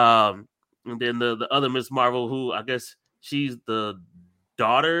 And then the other Miss Marvel, who I guess she's the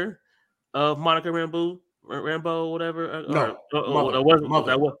daughter of Monica Rambeau, whatever. No,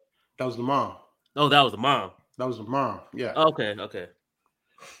 that was the mom. Oh, that was the mom. That was the mom. Yeah. Okay.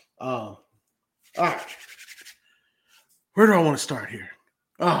 All right. Where do I want to start here?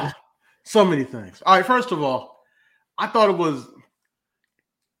 So many things. All right. First of all, I thought it was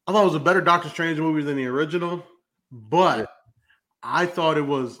a better Doctor Strange movie than the original, but I thought it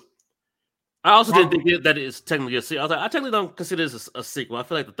was. I also didn't think that it's technically a sequel. I was like, I technically don't consider this a sequel. I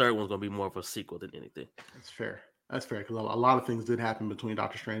feel like the third one's going to be more of a sequel than anything. That's fair. Because a lot of things did happen between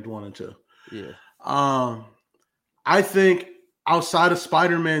Doctor Strange 1 and 2. Yeah. I think outside of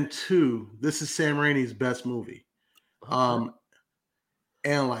Spider-Man 2, this is Sam Raimi's best movie. And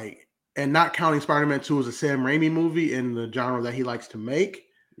not counting Spider-Man 2 as a Sam Raimi movie in the genre that he likes to make.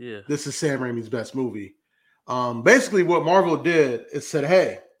 Yeah. This is Sam Raimi's best movie. Basically what Marvel did is said,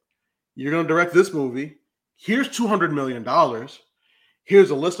 hey, you're going to direct this movie. Here's $200 million. Here's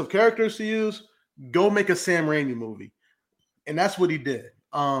a list of characters to use. Go make a Sam Raimi movie. And that's what he did.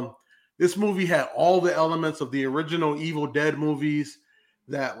 This movie had all the elements of the original Evil Dead movies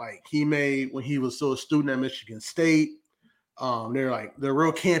that he made when he was still a student at Michigan State. They're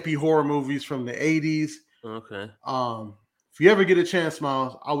real campy horror movies from the 80s. Okay. If you ever get a chance,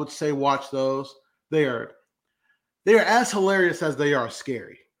 Miles, I would say watch those. They are as hilarious as they are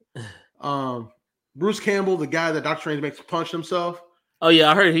scary. Bruce Campbell, the guy that Doctor Strange makes punch himself. Oh yeah,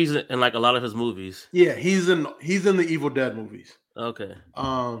 I heard he's in a lot of his movies. Yeah, he's in the Evil Dead movies. Okay.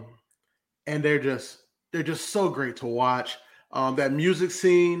 And they're just so great to watch. That music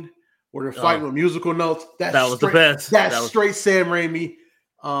scene where they're fighting with musical notes. That was the best. That's straight Sam Raimi.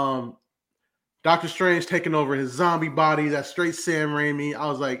 Doctor Strange taking over his zombie body. That's straight Sam Raimi. I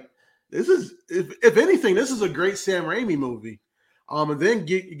was like, this is, if anything, this is a great Sam Raimi movie. And then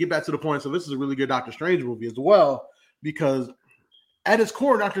get back to the point. So this is a really good Doctor Strange movie as well, because at its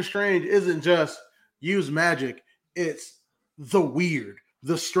core, Doctor Strange isn't just use magic. It's the weird,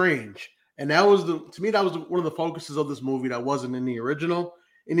 the strange. And that was one of the focuses of this movie that wasn't in the original.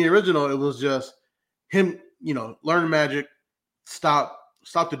 In the original, it was just him, learn magic, stop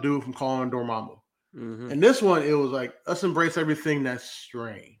the dude from calling Dormammu. Mm-hmm. And this one, it was like, let's embrace everything that's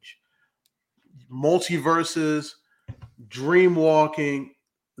strange. Multiverses, dream walking,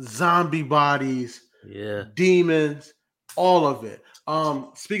 zombie bodies, demons, all of it.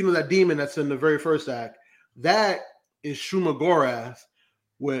 Speaking of that demon that's in the very first act, that is Shuma Gorath,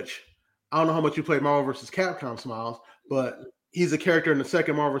 which I don't know how much you played Marvel vs. Capcom, Smiles, but he's a character in the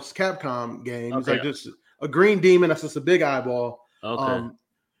second Marvel vs. Capcom game. He's like just a green demon that's just a big eyeball. Okay.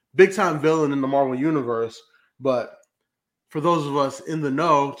 Big time villain in the Marvel universe. But for those of us in the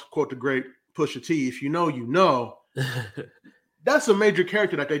know, to quote the great Pusha T, if you know, you know. That's a major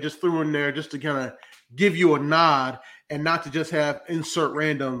character that they just threw in there just to kind of give you a nod and not to just have insert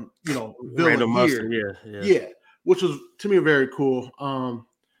random, villain random here. Yeah. Which was to me very cool. To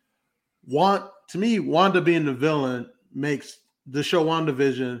me, Wanda being the villain makes the show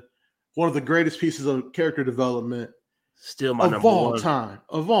WandaVision one of the greatest pieces of character development still my of all time.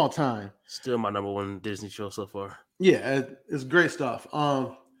 Still my number one Disney show so far. Yeah, it's great stuff.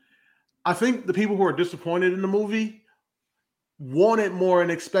 I think the people who are disappointed in the movie wanted more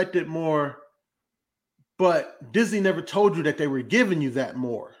and expected more, but Disney never told you that they were giving you that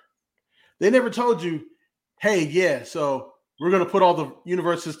more. They never told you, hey, so we're going to put all the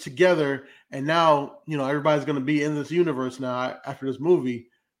universes together and now, everybody's going to be in this universe now after this movie.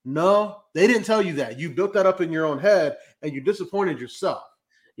 No, they didn't tell you that. You built that up in your own head and you disappointed yourself.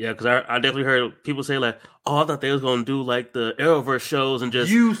 Yeah, because I definitely heard people say I thought they was going to do like the Arrowverse shows and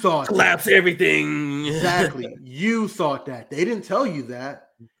just collapse everything. Exactly. You thought that. They didn't tell you that.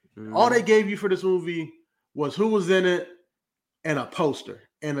 All they gave you for this movie was who was in it, and a poster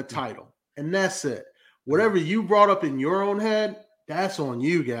and a title, and that's it. Whatever you brought up in your own head, that's on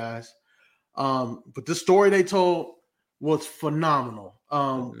you guys. But the story they told was phenomenal.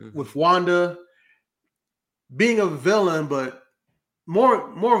 With Wanda being a villain, but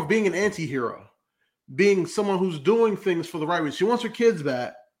more of being an anti-hero, being someone who's doing things for the right reason. She wants her kids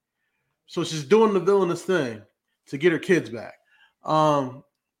back, so she's doing the villainous thing to get her kids back.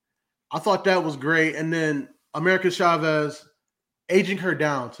 I thought that was great. And then America Chavez, aging her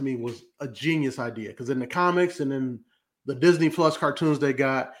down to me was a genius idea, because in the comics and in the Disney Plus cartoons they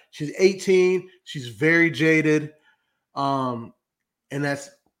got, she's 18, she's very jaded, and that's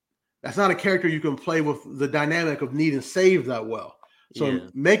not a character you can play with the dynamic of needing saved that well. So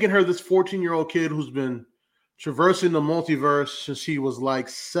making her this 14-year-old kid who's been traversing the multiverse since she was like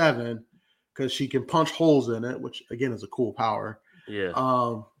 7, because she can punch holes in it, which again is a cool power. Yeah.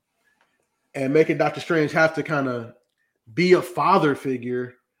 And making Doctor Strange have to kind of be a father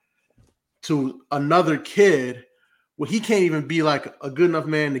figure to another kid. Well, he can't even be like a good enough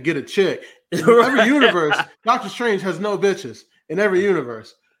man to get a chick. In every universe, Doctor Strange has no bitches in every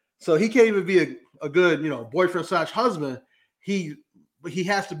universe. So he can't even be a good, boyfriend / husband. He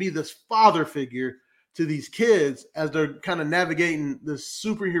has to be this father figure to these kids as they're kind of navigating this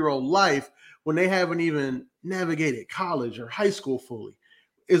superhero life when they haven't even navigated college or high school fully,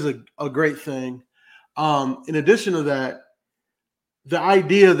 is a great thing. In addition to that, the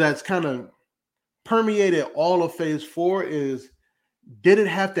idea that's kind of permeated all of Phase 4 is, did it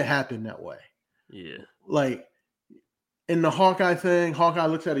have to happen that way? Yeah. Like in the Hawkeye thing, Hawkeye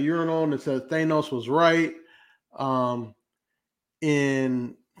looks at a urinal and it says Thanos was right.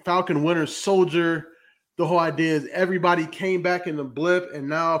 In Falcon Winter Soldier, the whole idea is everybody came back in the blip and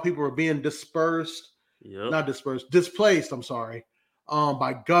now people are being displaced, I'm sorry,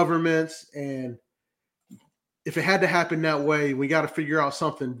 by governments. And if it had to happen that way, we got to figure out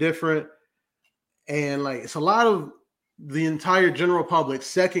something different. And like, it's a lot of the entire general public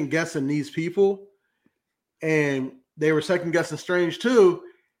second guessing these people, and they were second guessing Strange too,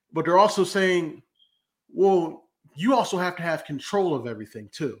 but they're also saying, well, you also have to have control of everything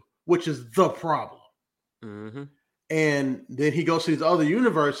too, which is the problem. Mm-hmm. And then he goes to these other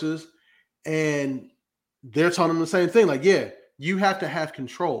universes and they're telling him the same thing. Like, yeah, you have to have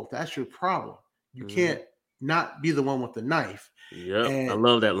control. That's your problem. You can't not be the one with the knife. Yeah, I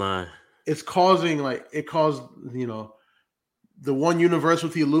love that line. It's causing it caused, the one universe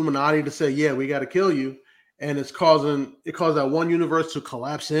with the Illuminati to say, yeah, we got to kill you. And it caused that one universe to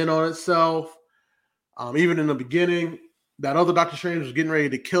collapse in on itself. Even in the beginning, that other Doctor Strange was getting ready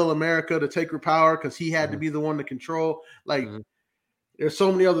to kill America to take her power because he had to be the one to control. Like, there's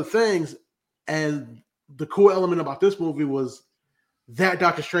so many other things. And the cool element about this movie was that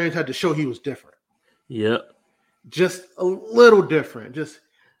Doctor Strange had to show he was different. Yep. Just a little different.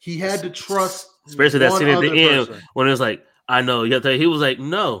 He had to trust. Especially that scene at the end when it was like, I know. He was like,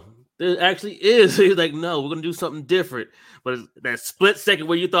 no, there actually is. He was like, no, we're going to do something different. But that split second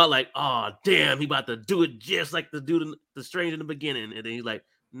where you thought like, oh, damn, he about to do it just like the dude, the Strange in the beginning. And then he's like,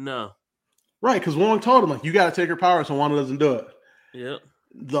 no. Right, because Wong told him, like, you got to take her power so Wanda doesn't do it. Yep.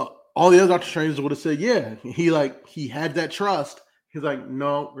 All the other Doctor Stranges would have said, yeah. He had that trust. He's like,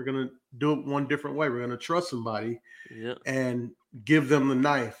 no, we're going to do it one different way. We're going to trust somebody and give them the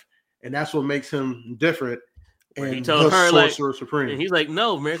knife. And that's what makes him different. And he told her, Sorcerer Supreme. And he's like,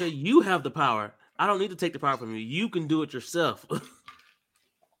 no, America, you have the power. I don't need to take the power from you. You can do it yourself.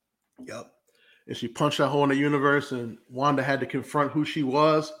 Yep. And she punched that hole in the universe, and Wanda had to confront who she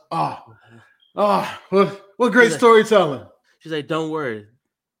was. What great storytelling. She's like, don't worry.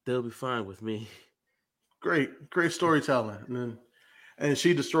 They'll be fine with me. Great storytelling. And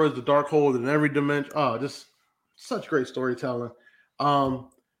she destroys the dark hole in every dimension. Just such great storytelling.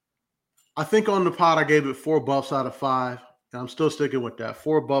 I think on the pod I gave it 4 buffs out of 5. And I'm still sticking with that.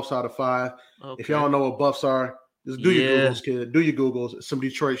 4 buffs out of 5. Okay. If y'all don't know what buffs are, just do your Googles, kid. Do your Googles. It's some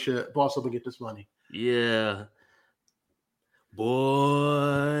Detroit shit. Boss up and get this money. Yeah.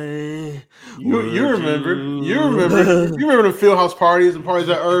 Boy. You remember the Fieldhouse parties and parties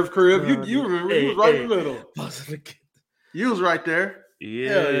at Irv crib. You remember. He was right in the middle. You was right there.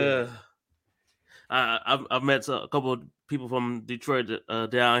 Yeah. I've met a couple of people from Detroit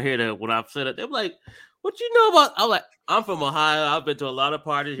down here that when I've said it, they're like, what you know about? I'm like, I'm from Ohio. I've been to a lot of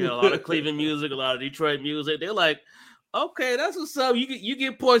parties, a lot of Cleveland music, a lot of Detroit music. They're like, okay, that's what's up. You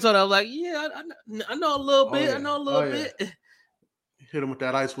get points on it. I'm like, yeah, I know a little bit. Yeah. I know a little bit. Hit them with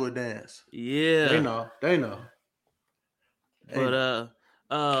that Icewood dance. Yeah, they know. But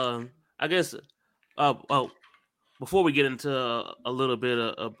I guess before we get into a little bit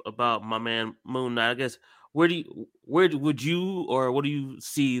about my man Moon Knight, I guess where would you or what do you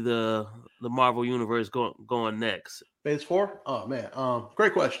see the Marvel universe going next? Phase 4? Oh man,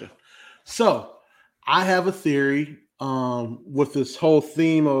 great question. So I have a theory with this whole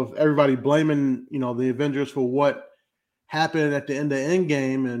theme of everybody blaming, the Avengers for what happened at the end of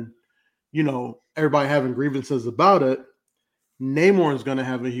Endgame, and everybody having grievances about it. Namor is going to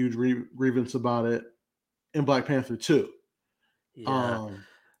have a huge grievance about it in Black Panther 2. Yeah.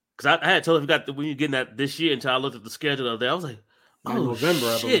 Because I had totally forgot that when you're getting that this year until I looked at the schedule of that. I was like,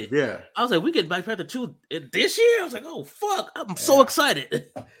 November, shit. I believe. Yeah. I was like, we get Black Panther 2 this year? I was like, oh, fuck. I'm so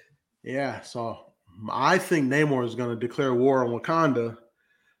excited. Yeah. So I think Namor is going to declare war on Wakanda.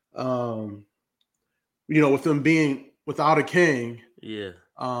 With them being without a king. Yeah.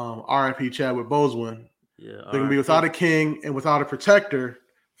 R.I.P. Chadwick Boseman. Yeah. They're going to be without a king and without a protector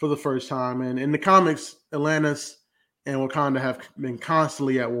for the first time. And in the comics, Atlantis and Wakanda have been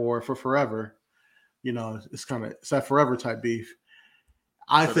constantly at war for forever. It's that forever type beef.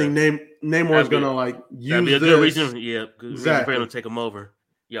 I think Namor is going to use that'd be a good reason. Yeah, good reason for him to take him over.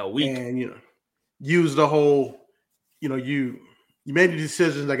 Yeah, weak. And use the whole. You made the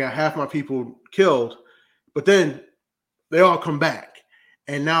decisions that got half my people killed, but then they all come back,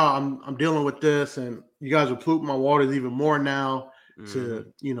 and now I'm dealing with this, and you guys are polluting my waters even more now to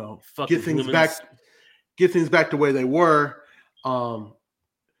get things back the way they were.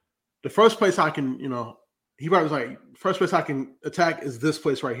 The first place I can, he probably was like, first place I can attack is this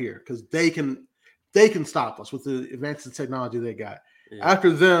place right here, because they can stop us with the advanced technology they got. Yeah.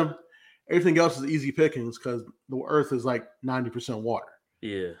 After them, everything else is easy pickings because the Earth is like 90% water.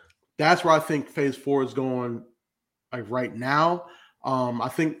 Yeah, that's where I think Phase 4 is going. Like right now, I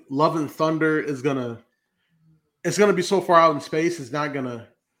think Love and Thunder is gonna be so far out in space, it's not gonna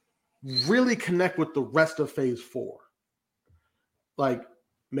really connect with the rest of Phase 4. Like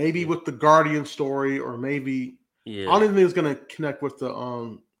maybe with the Guardian story, or maybe I don't even think it's gonna connect with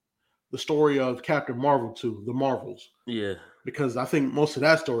the story of Captain Marvel 2, the Marvels. Yeah, because I think most of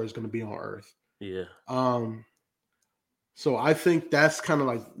that story is gonna be on Earth. Yeah. So I think that's kind of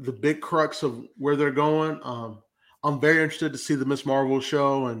like the big crux of where they're going. I'm very interested to see the Ms. Marvel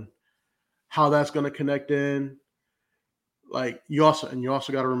show and how that's going to connect in. Like you also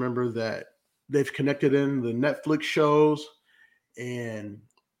got to remember that they've connected in the Netflix shows, and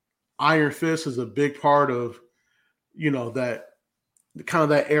Iron Fist is a big part of, that kind of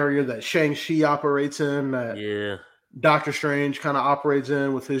that area that Shang-Chi operates in, that Doctor Strange kind of operates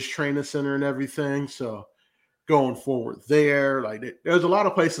in with his training center and everything. So going forward there, like there's a lot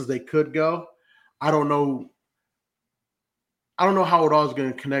of places they could go. I don't know how it all is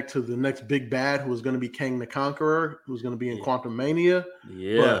going to connect to the next big bad, who is going to be Kang the Conqueror, who's going to be in Quantum Mania.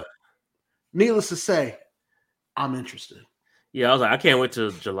 Yeah. But needless to say, I'm interested. Yeah, I was like, I can't wait till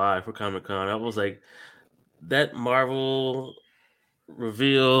July for Comic-Con. I was like, that Marvel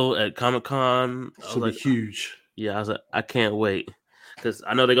reveal at Comic-Con It's going to be huge. Yeah, I was like, I can't wait. Because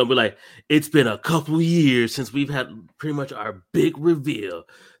I know they're going to be like, it's been a couple of years since we've had pretty much our big reveal.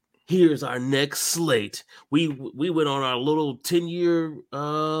 Here's our next slate. We went on our little 10-year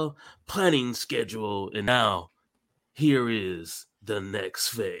planning schedule, and now here is the next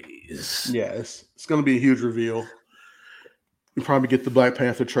phase. Yeah, it's going to be a huge reveal. We probably get the Black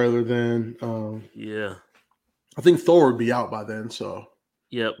Panther trailer then. Yeah, I think Thor would be out by then. So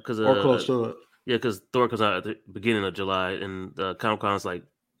yeah, because or close to it. Yeah, because Thor comes out at the beginning of July, and Comic-Con's like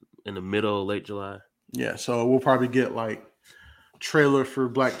in the middle, late July. Yeah, so we'll probably get like trailer for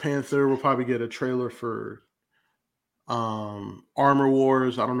Black Panther. We'll probably get a trailer for Armor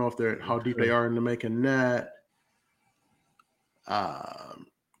Wars. I don't know if how deep they are into making that. I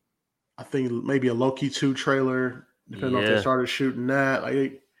think maybe a Loki 2 trailer, depending on if they started shooting that.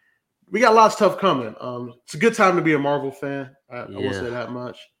 Like we got a lot of stuff coming. It's a good time to be a Marvel fan. I will say that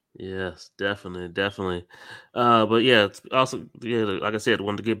much. Yes, definitely. But yeah, it's also like I said,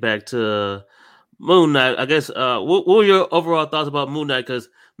 wanted to get back to Moon Knight. I guess what were your overall thoughts about Moon Knight? Because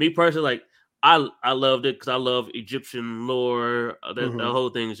me personally, like I loved it because I love Egyptian lore. The whole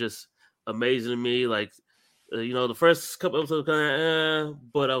thing is just amazing to me. Like the first couple episodes kind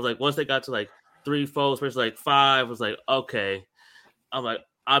of, but I was like, once they got to like 3, 4, especially like 5, I was like, okay. I'm like,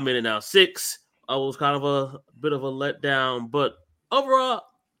 I'm in it now. 6, I was kind of a bit of a letdown, but overall,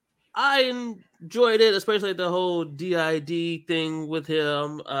 I enjoyed it, especially the whole DID thing with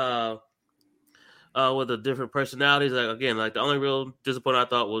him, with the different personalities. Like again, like the only real disappointment I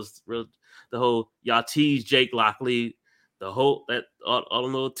thought was the whole y'all tease Jake Lockley, the whole that all the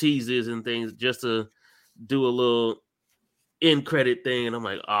little teases and things just to do a little end credit thing, and I'm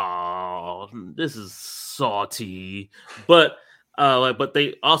like, oh, this is salty. But but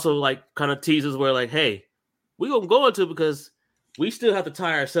they also like kind of teases where like, hey, we're gonna go into because we still have to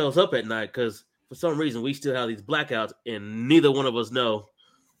tie ourselves up at night because for some reason we still have these blackouts and neither one of us know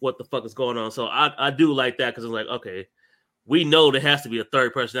what the fuck is going on. So I do like that because it's like, okay, we know there has to be a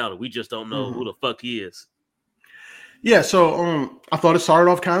third personality. We just don't know who the fuck he is. Yeah, so I thought it started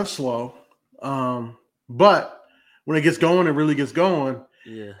off kind of slow. But when it gets going, it really gets going.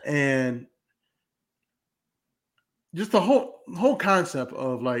 Yeah. And just the whole concept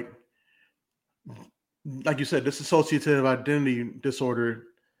of like you said, dissociative identity disorder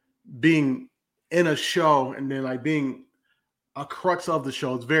being in a show and then like being a crux of the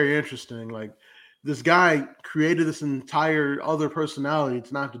show. It's very interesting. Like this guy created this entire other personality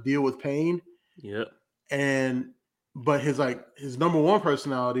to not have to deal with pain. Yeah. But his number one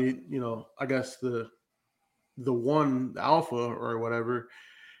personality, I guess the alpha or whatever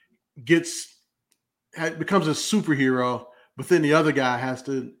becomes a superhero, but then the other guy has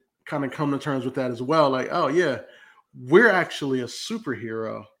to kind of come to terms with that as well. Like, oh yeah, we're actually a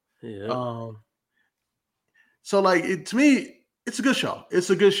superhero. Yeah. So like to me, it's a good show. It's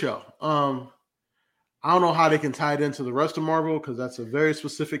a good show. I don't know how they can tie it into the rest of Marvel because that's a very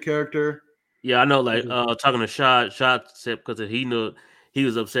specific character. Yeah, I know. Like talking to Shot said because he knew he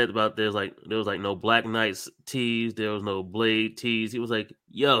was upset about there was no Black Knights tees, there was no Blade tees. He was like,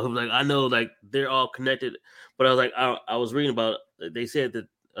 "Yo," he was like, "I know, like they're all connected," but I was like, I was reading about. They said that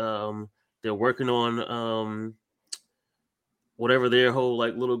they're working on whatever their whole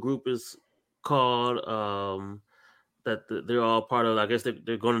like little group is called. That they're all part of. I guess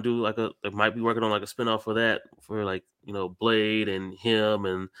they're going to do they might be working on like a spinoff for that for like Blade and him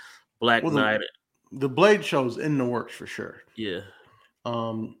and Black Knight. The Blade show's in the works for sure. Yeah.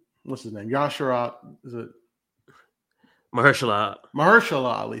 What's his name? Yashara, is it Mahershala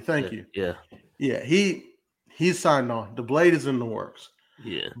Ali? Thank you. Yeah. Yeah, he's signed on. The Blade is in the works.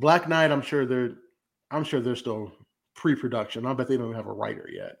 Yeah. Black Knight, I'm sure they're still pre-production. I bet they don't even have a writer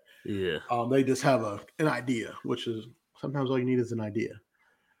yet. Yeah. They just have an idea, which is sometimes all you need is an idea.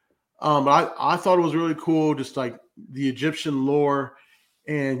 But I thought it was really cool, just like the Egyptian lore.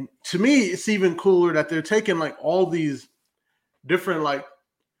 And to me, it's even cooler that they're taking like all these different like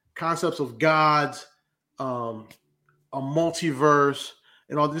concepts of gods, a multiverse,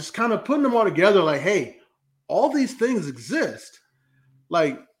 and all this, kind of putting them all together. Like, hey, all these things exist.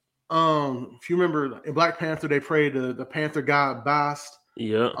 Like, if you remember in Black Panther, they prayed to the panther god Bast.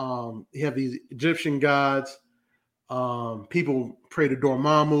 Yeah. You have these Egyptian gods. People pray to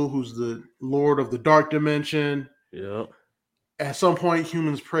Dormammu, who's the lord of the dark dimension. Yeah. At some point,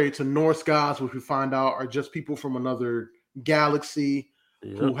 humans pray to Norse gods, which we find out are just people from another galaxy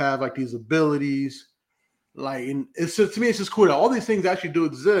who have like these abilities. Like, and it's just, to me, it's just cool that all these things actually do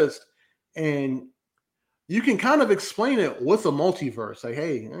exist, and you can kind of explain it with a multiverse. Like,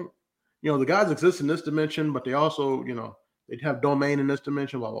 hey, the gods exist in this dimension, but they also, they have domain in this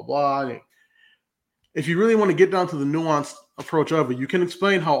dimension, blah blah blah. And if you really want to get down to the nuanced approach of it, you can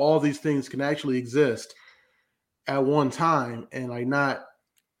explain how all these things can actually exist at one time, and like not,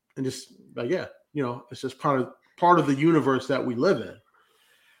 and just like, yeah, it's just part of the universe that we live in.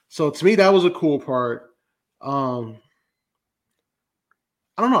 So to me, that was a cool part. I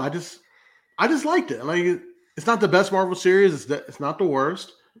don't know. I just liked it. Like, it's not the best Marvel series. It's not the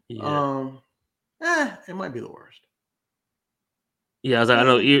worst. Yeah. It might be the worst. Yeah, I was like,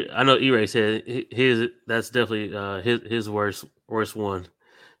 I know. E-Ray said that's definitely his worst one.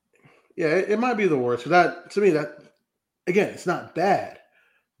 Yeah, it might be the worst. That, to me, that again, it's not bad,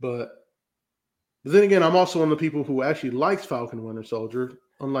 but then again, I'm also one of the people who actually likes Falcon and Winter Soldier,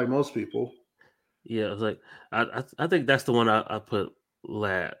 unlike most people. Yeah, I was like, I think that's the one I put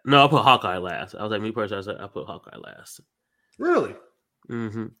last. No, I put Hawkeye last. I was like, me personally, I put Hawkeye last. Really?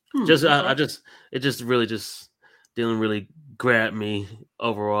 Mm-hmm. It just really didn't really grab me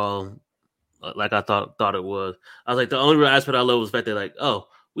overall, like I thought it was. I was like, the only real aspect I love was the fact that, like, oh,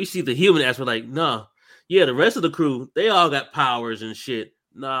 we see the human aspect. Like, nah, yeah, the rest of the crew, they all got powers and shit.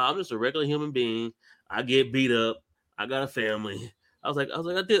 Nah, I'm just a regular human being. I get beat up. I got a family. I was like, I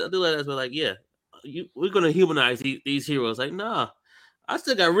did like that, but like, yeah, we're gonna humanize these heroes. Like, nah, I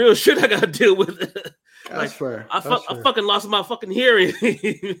still got real shit I gotta deal with. That's fair. I fucking lost my fucking hearing,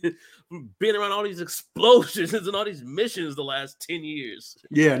 being around all these explosions and all these missions the last 10 years.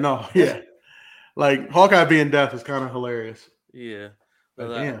 Yeah, no, yeah, like Hawkeye being deaf is kind of hilarious. Yeah,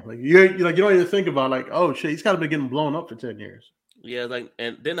 damn, like you don't even think about like, oh shit, he's got to be getting blown up for 10 years. Yeah, like,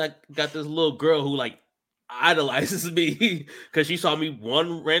 and then I got this little girl who like idolizes me because she saw me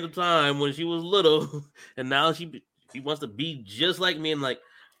one random time when she was little, and now she wants to be just like me. And like,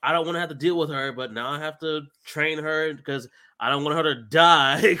 I don't want to have to deal with her, but now I have to train her because I don't want her to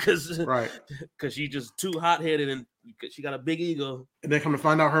die because she's just too hot headed and she got a big ego. And then come to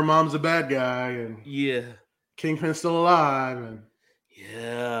find out her mom's a bad guy, and Kingpin's still alive, and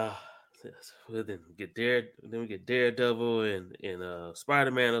then we get Daredevil and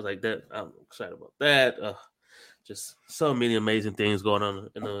Spider-Man. I was like, that I'm excited about that. Just so many amazing things going on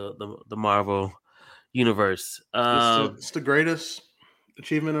in the Marvel universe. It's the greatest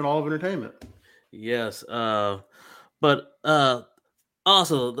achievement in all of entertainment. Yes, but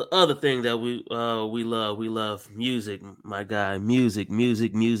also the other thing that we love music, my guy, music. What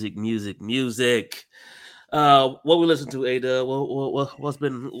we listen to, Ada? What's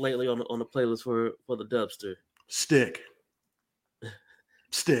been lately on the playlist for the dubster? Stick.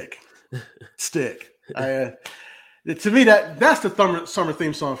 To me, that's the summer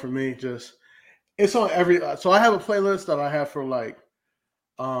theme song for me. Just it's on every. So I have a playlist that I have for like,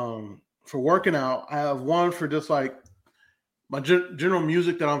 for working out. I have one for just like my general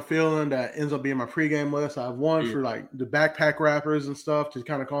music that I'm feeling that ends up being my pregame list. I have one for like the backpack rappers and stuff to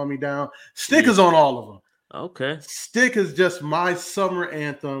kind of calm me down. Stick is on all of them. Okay. Stick is just my summer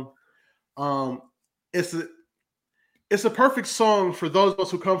anthem. It's a perfect song for those of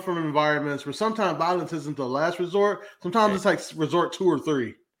us who come from environments where sometimes violence isn't the last resort. Sometimes it's like resort 2 or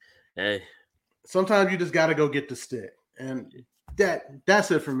 3. Hey. Sometimes you just got to go get the stick. And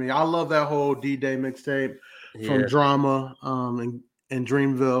that's it for me. I love that whole D-Day mixtape from Drama and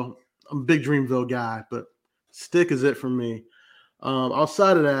Dreamville. I'm a big Dreamville guy, but Stick is it for me.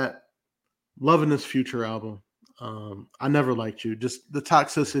 Outside of that, loving this Future album. I Never Liked You. Just the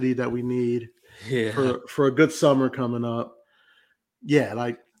toxicity that we need for a good summer coming up. Yeah,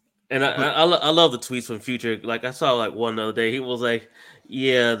 like. And I love the tweets from Future. Like I saw like one the other day. He was like,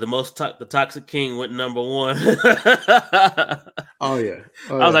 "Yeah, the Toxic King went number 1." Oh yeah.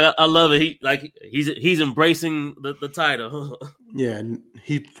 I was like, I love it. He's embracing the title. Yeah, and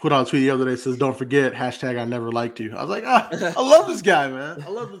he put out a tweet the other day that says, "Don't forget #I Never Liked You." I was like, I love this guy, man. I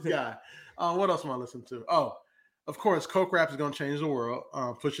love this guy. What else am I listening to? Oh, of course, Coke Rap is gonna change the world.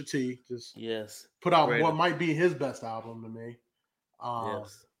 Pusha T just put out what might be his best album to me.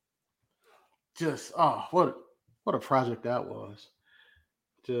 Just what a project that was.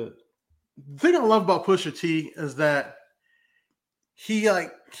 The thing I love about Pusha T is that he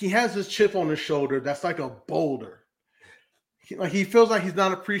has this chip on his shoulder that's like a boulder. He feels like he's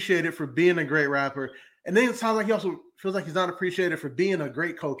not appreciated for being a great rapper, and then it sounds like he also feels like he's not appreciated for being a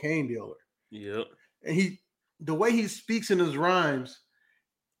great cocaine dealer. Yep. And the way he speaks in his rhymes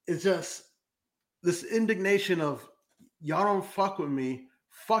is just this indignation of y'all don't fuck with me.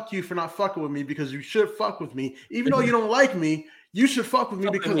 Fuck you for not fucking with me because you should fuck with me. Even though you don't like me, you should fuck with me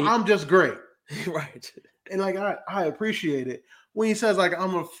because I'm just great. Right. And like I appreciate it. When he says like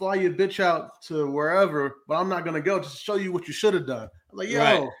I'm gonna fly your bitch out to wherever, but I'm not gonna go just to show you what you should have done. I'm like, yo.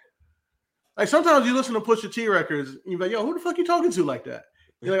 Right. Like sometimes you listen to Pusha T records and you're like, yo, who the fuck you talking to like that?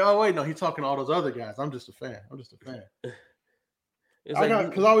 You're like, oh wait, no, he's talking to all those other guys. I'm just a fan. Because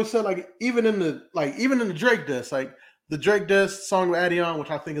I always said like even in the Drake diss, like the Drake diss song with Addion,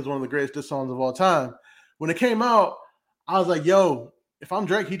 which I think is one of the greatest diss songs of all time. When it came out, I was like, yo, if I'm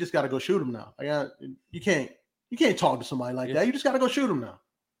Drake, he just got to go shoot him now. Like, you can't talk to somebody like that. You just got to go shoot him now.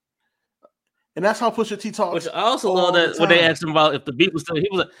 And that's how Pusha T talks. Which I also love that when they asked him about if the beat was still, he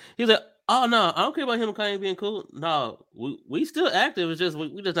was like, oh no, I don't care about him and Kanye being cool. No, we still active. It's just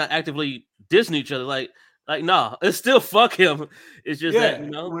we just not actively dissing each other. Like no, it's still fuck him. It's just that, you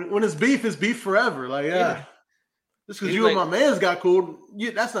know, when it's beef forever. Like just because you and my man's got cool,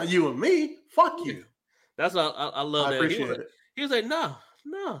 that's not you and me. Fuck you. That's why I love that. Appreciate it. He was like, no.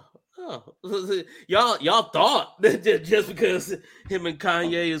 Y'all thought that just because him and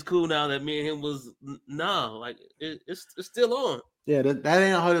Kanye is cool now that me and him was like it's still on. Yeah, that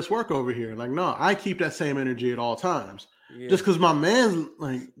ain't how this work over here. Like, no, I keep that same energy at all times. Yeah. Just because my man's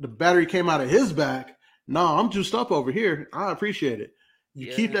like the battery came out of his back. No, I'm juiced up over here. I appreciate it.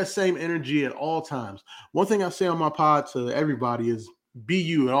 You keep that same energy at all times. One thing I say on my pod to everybody is be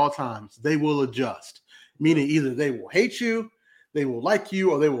you at all times. They will adjust. Meaning either they will hate you, they will like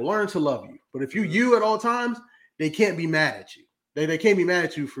you, or they will learn to love you. But if you at all times, they can't be mad at you. They can't be mad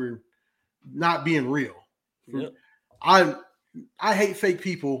at you for not being real. Yep. I hate fake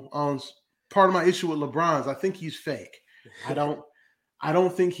people. Part of my issue with LeBron is I think he's fake. I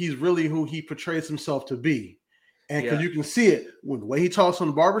don't think he's really who he portrays himself to be. And because you can see it when the way he talks on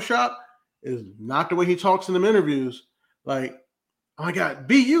the barbershop is not the way he talks in them interviews. Like, oh my God,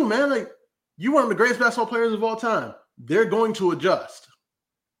 be you, man. Like, you're one of the greatest basketball players of all time. They're going to adjust.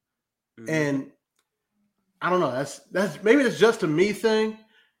 Mm-hmm. And I don't know. That's maybe it's just a me thing.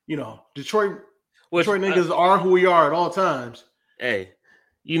 Detroit niggas are who we are at all times. Hey,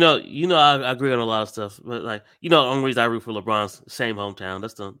 I agree on a lot of stuff, but the only reason I root for LeBron's same hometown.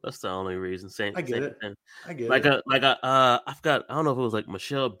 That's the only reason. I get it. I forgot. I don't know if it was like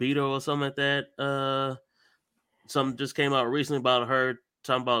Michelle Beater or something like that. Something just came out recently about her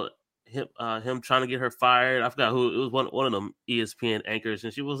talking about him trying to get her fired. I forgot who it was. One of them ESPN anchors,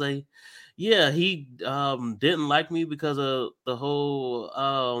 and she was like, "Yeah, he didn't like me because of the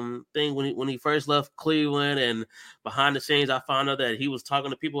whole thing when he first left Cleveland, and behind the scenes, I found out that he was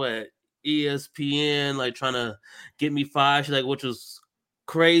talking to people at ESPN, like trying to get me fired." She's like, which was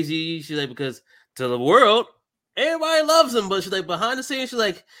crazy. She's like, because to the world, everybody loves him, but she's like, behind the scenes, she's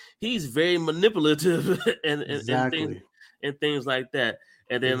like, he's very manipulative and things like that.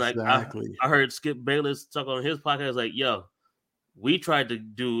 And then I heard Skip Bayless talk on his podcast, like, yo, we tried to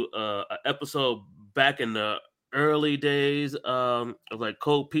do an episode back in the early days of like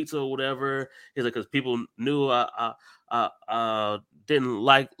Cold Pizza or whatever. He's like, because people knew I didn't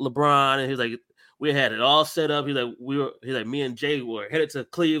like LeBron, and he's like, we had it all set up. He's like, me and Jay were headed to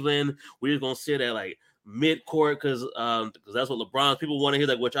Cleveland. We were gonna sit at like mid-court because that's what LeBron's people wanted. He's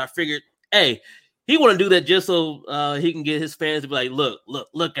like, which I figured, hey, he want to do that just so he can get his fans to be like,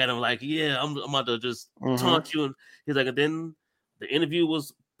 look at him, like, yeah, I'm about to just taunt you. And he's like, and then the interview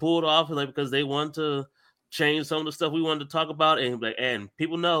was pulled off, like, because they wanted to change some of the stuff we wanted to talk about, and he's like, and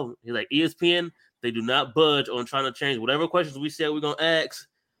people know, he's like, ESPN, they do not budge on trying to change whatever questions we said we're gonna ask.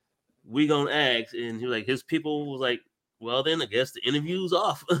 And he was like, his people was like, well, then I guess the interview's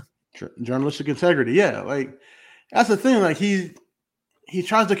off. Journalistic integrity, yeah, like that's the thing. Like he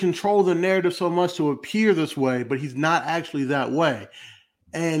tries to control the narrative so much to appear this way, but he's not actually that way,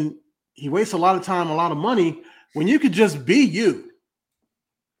 and he wastes a lot of time, a lot of money when you could just be you.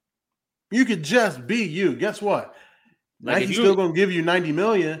 You could just be you. Guess what? Like Nike's still gonna give you $90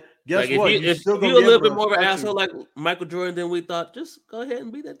 million. Guess like what? If you're a little bit more of an asshole like Michael Jordan than we thought, just go ahead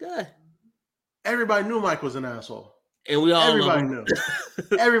and be that guy. Everybody knew Mike was an asshole. And we all everybody knew.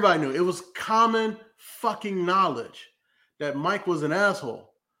 Everybody knew. It was common fucking knowledge that Mike was an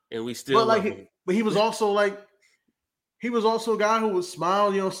asshole. And we still but he was also a guy who would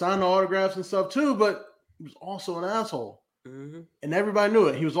smile, sign the autographs and stuff too, but he was also an asshole. Mm-hmm. And everybody knew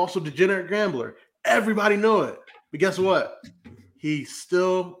it. He was also a degenerate gambler. Everybody knew it. But guess what? He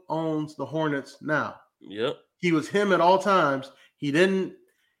still owns the Hornets now. Yep. He was him at all times. He didn't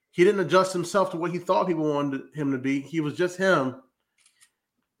adjust himself to what he thought people wanted him to be. He was just him.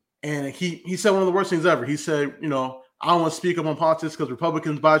 And he said one of the worst things ever. He said, I don't want to speak up on politics because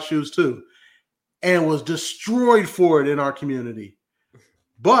Republicans buy shoes too. And was destroyed for it in our community.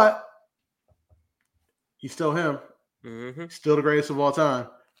 But he's still him. Mm-hmm. Still the greatest of all time.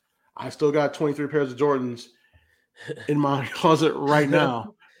 I still got 23 pairs of Jordans in my closet right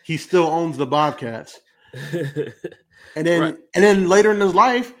now. He still owns the Bobcats. And then later in his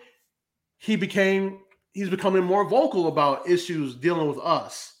life, he's becoming more vocal about issues dealing with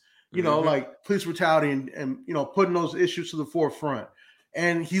us. Like police brutality and putting those issues to the forefront.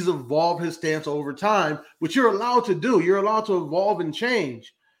 And he's evolved his stance over time, which you're allowed to do. You're allowed to evolve and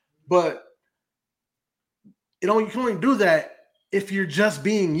change. But you can only do that if you're just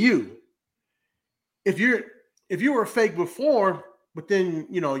being you. If you were fake before, but then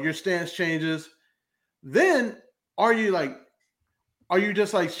your stance changes, then are you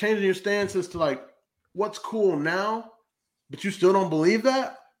just like changing your stances to like what's cool now, but you still don't believe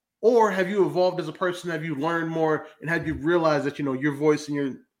that? Or have you evolved as a person? Have you learned more and have you realized that your voice and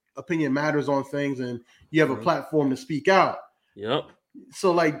your opinion matters on things and you have a platform to speak out? Yep.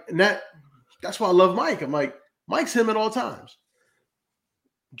 So that's why I love Mike. I'm like, Mike's him at all times.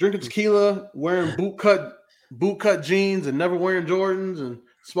 Drinking tequila, wearing bootcut jeans and never wearing Jordans and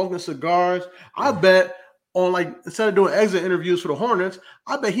smoking cigars. I bet on instead of doing exit interviews for the Hornets,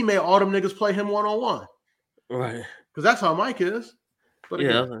 I bet he made all them niggas play him one-on-one. Right. Because that's how Mike is. But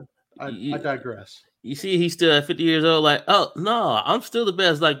again, I digress. You see, he's still at 50 years old. Like, oh no, I'm still the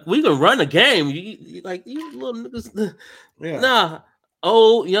best. Like, we can run a game. You little niggas. Yeah. Nah,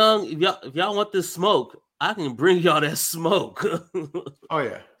 old, young. If y'all want this smoke, I can bring y'all that smoke. Oh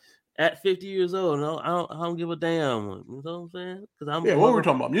yeah. At 50 years old, no, I don't give a damn. You know what I'm saying? What were we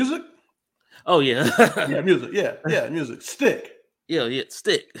talking about? Music? Oh yeah. Yeah, music. Yeah, music. Stick. Yeah,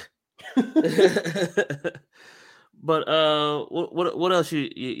 stick. But what else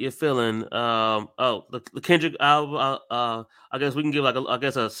you're feeling? The Kendrick album. I guess we can give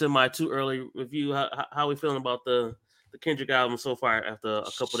a semi too early review. How we feeling about the Kendrick album so far after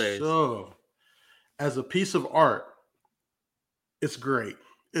a couple days? So, as a piece of art, it's great.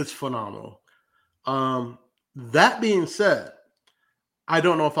 It's phenomenal. That being said, I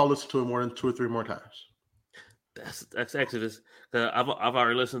don't know if I'll listen to it more than 2 or 3 more times. That's Exodus. I've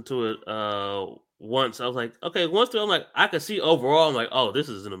already listened to it once. I was like, okay, once through, I'm like, I could see overall. I'm like, oh, this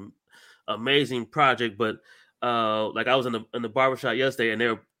is an amazing project. But like I was in the barbershop yesterday, and they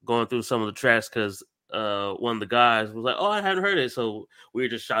were going through some of the tracks because one of the guys was like, oh, I hadn't heard it, so we were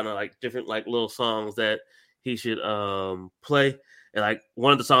just shouting like different like little songs that he should play. And like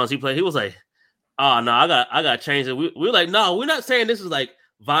one of the songs he played, he was like, oh no, I got to change it. We were like, no, we're not saying this is like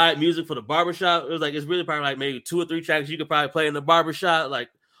vibe music for the barbershop. It was like, it's really probably like maybe 2 or 3 tracks you could probably play in the barbershop, like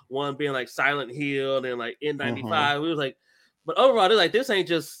one being like Silent Hill and then like N95. We was like, but overall, they're like, this ain't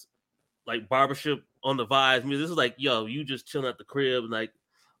just like barbershop on the vibes music. This is like, yo, you just chilling at the crib and like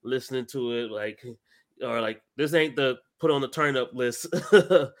listening to it, like, or like this ain't the put on the turn up list.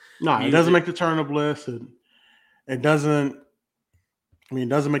 No, it doesn't make the turn up list. It doesn't. I mean, it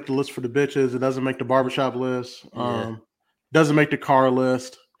doesn't make the list for the bitches. It doesn't make the barbershop list. Doesn't make the car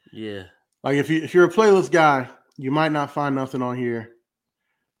list. Yeah. Like if you're a playlist guy, you might not find nothing on here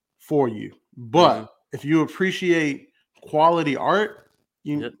for you. But if you appreciate quality art,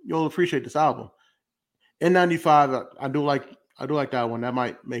 you'll appreciate this album. N95, I do like that one. That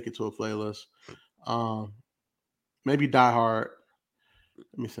might make it to a playlist. Maybe Die Hard.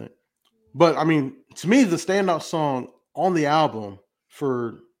 Let me think. But I mean, to me, the standout song on the album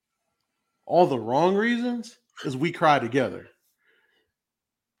for all the wrong reasons is We Cry Together.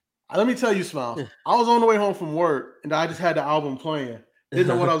 Let me tell you, Smiles, I was on the way home from work and I just had the album playing. Didn't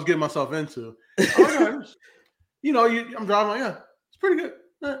know what I was getting myself into. I'm driving like, yeah, it's pretty good.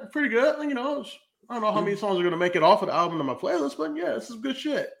 Pretty good. You know, I don't know how many songs are going to make it off of the album on my playlist, but yeah, this is good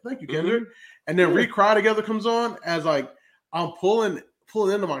shit. Thank you, Kendrick. And then We Cry Together comes on as like I'm pulling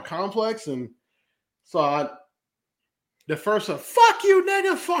into my complex. And so the first one, fuck you,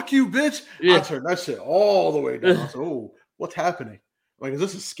 nigga, fuck you, bitch. Yeah. I turned that shit all the way down. I said, oh, what's happening? Like, is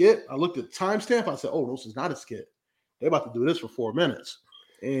this a skit? I looked at the timestamp. I said, oh, this is not a skit. They're about to do this for 4 minutes.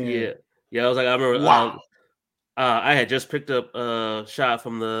 And yeah. I was like, I remember. Wow. I had just picked up a shot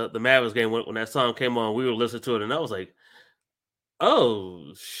from the Mavericks game when that song came on. We were listening to it, and I was like,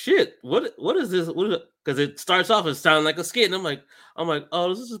 oh shit, what is this? Because it starts off as sounding like a skit, and I'm like, oh,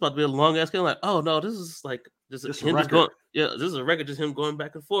 this is about to be a long ass skit. I'm like, oh no, this is like this is him just going. Yeah, this is a record, just him going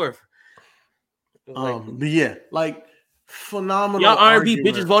back and forth. But yeah, like phenomenal. Y'all R&B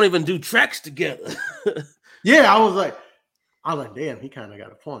bitches won't even do tracks together. Yeah, I was like, damn, he kind of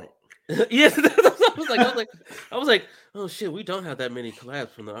got a point. Yes, I was like, oh shit, we don't have that many collabs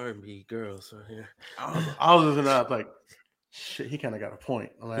from the R&B girls right here. I was listening up like, shit, he kind of got a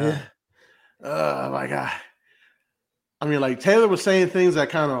point. I'm like, my God. I mean, like Taylor was saying things that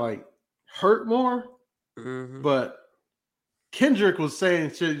kind of like hurt more, but Kendrick was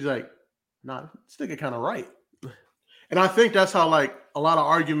saying shit. He's like, nah, this nigga kind of right. And I think that's how like a lot of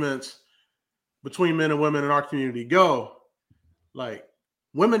arguments between men and women in our community go. Like,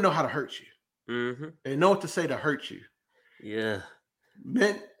 women know how to hurt you. They know what to say to hurt you. Yeah.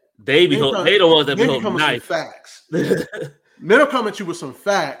 Men, they the ones that behold knife. Facts. Men will come at you with some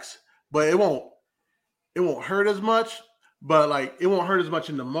facts, but it won't hurt as much. But like, it won't hurt as much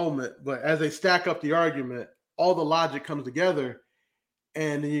in the moment. But as they stack up the argument, all the logic comes together,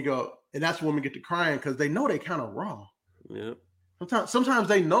 and then you go, and that's when women get to crying because they know they kind of wrong. Yeah. Sometimes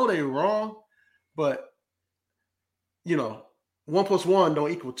they know they're wrong, but 1 + 1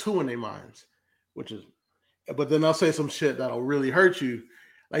 don't equal 2 in their minds, but then they'll say some shit that'll really hurt you.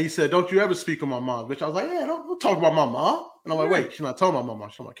 Like you said, don't you ever speak on my mom, bitch. I was like, yeah, don't talk about my mom. And I'm like, wait, she's not talking about my mom.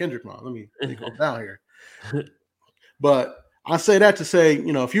 She's talking about Kendrick mom. Let me go down here. But I say that to say,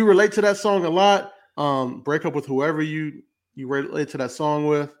 if you relate to that song a lot, break up with whoever you relate to that song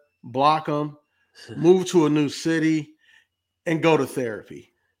with, block them, move to a new city, and go to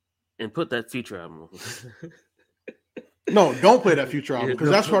therapy. And put that Future album on. No, don't play that Future album because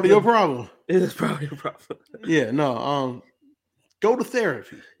that's part of your problem. It is probably your problem. Yeah, no. Go to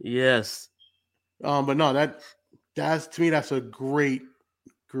therapy. Yes. But no, that's to me, that's a great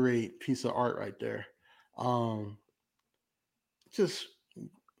piece of art right there. I've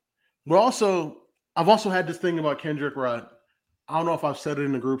also had this thing about Kendrick where I don't know if I've said it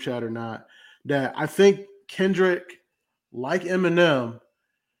in the group chat or not, that I think Kendrick, like Eminem,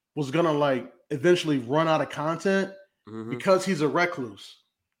 was gonna like eventually run out of content because he's a recluse.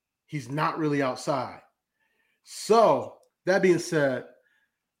 He's not really outside. So that being said,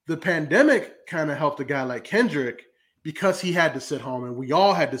 the pandemic kind of helped a guy like Kendrick because he had to sit home, and we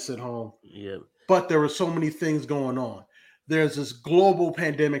all had to sit home. Yeah. But there were so many things going on. There's this global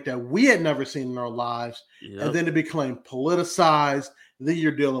pandemic that we had never seen in our lives. Yep. And then it became politicized. Then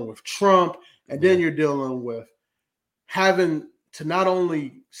you're dealing with Trump. And then you're dealing with having to not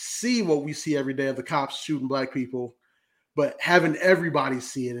only see what we see every day of the cops shooting black people, but having everybody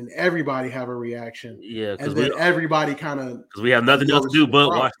see it and everybody have a reaction. Yeah, and then everybody kind of because we have nothing else to do but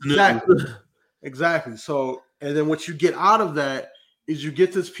watch the news. Exactly. So, and then what you get out of that is you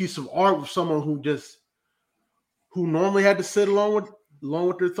get this piece of art with someone who normally had to sit along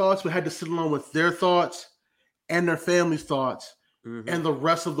with their thoughts, but had to sit along with their thoughts and their family's thoughts and the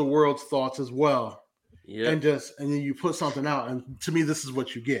rest of the world's thoughts as well. Yeah. And then you put something out, and to me, this is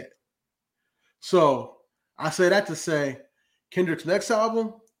what you get. So I say that to say Kendrick's next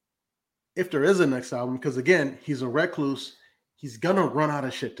album, if there is a next album, because again, he's a recluse, he's gonna run out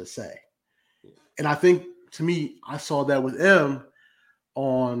of shit to say. And I think, to me, I saw that with M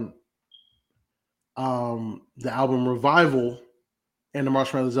on the album Revival and the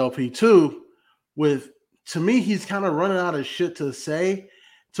Marshall Mathers LP too. To me, he's kind of running out of shit to say,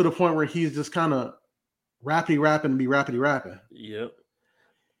 to the point where he's just kind of rapping. Yep.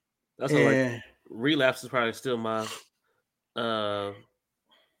 That's like Relapse is probably still my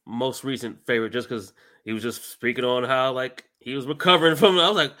most recent favorite, just because he was just speaking on how like he was recovering from it. I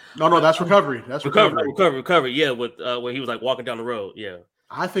was like, no, that's Recovery. That's recovery. Yeah, with when he was like walking down the road. Yeah,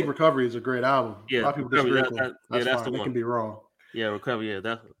 I think Recovery is a great album. Yeah, a lot of people disagree. That's the one. It can be wrong. Yeah, Recovery.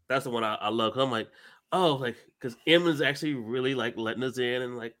 Yeah, that's the one I love. I'm like, oh, like because M is actually really like letting us in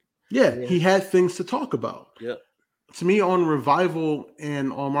and like. Yeah, he had things to talk about. Yeah. To me, on Revival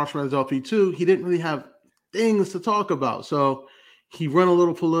and on Marshall Mathers LP 2, he didn't really have things to talk about. So he went a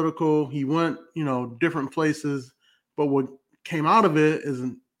little political. He went, different places. But what came out of it is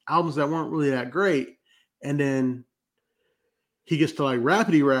albums that weren't really that great. And then he gets to like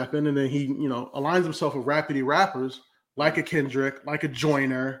rappity rapping, and then he, aligns himself with rappity rappers like a Kendrick, like a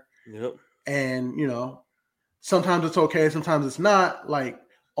Joyner. Yep. And, sometimes it's okay, sometimes it's not. Like,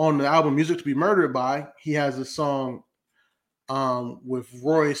 on the album Music to Be Murdered By, he has a song with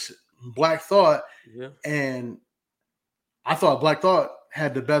Royce, Black Thought. Yeah. And I thought Black Thought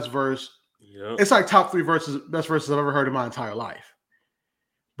had the best verse. Yeah. It's like top 3 best verses I've ever heard in my entire life.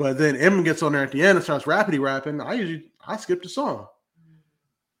 But then Eminem gets on there at the end and starts rappity rapping. I skip the song.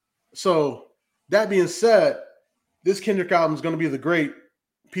 So that being said, this Kendrick album is going to be the great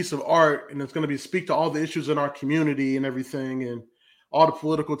piece of art, and it's going to speak to all the issues in our community and everything, and all the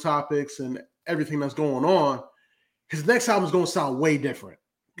political topics and everything that's going on. His next album is going to sound way different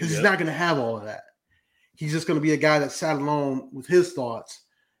because he's not going to have all of that. He's just going to be a guy that sat alone with his thoughts,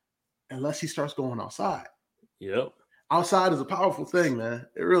 unless he starts going outside. Yep. Outside is a powerful thing, man.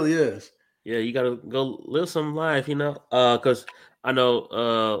 It really is. Yeah, you got to go live some life, because I know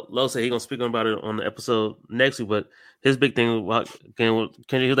Lo said he's going to speak about it on the episode next week, but his big thing about Kendrick,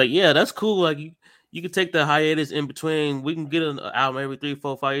 he was like, yeah, that's cool. Like, you can take the hiatus in between. We can get an album every 3,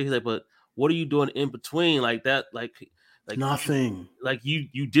 4, 5 years. He's like, but what are you doing in between? Like that, like nothing. Like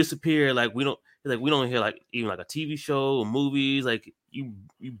you disappear. Like we don't hear like even like a TV show or movies. Like you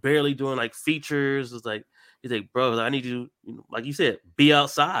barely doing like features. It's like he's like, bro, I need you, like you said, be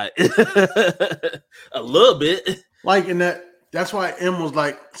outside a little bit. Like, and that's why M was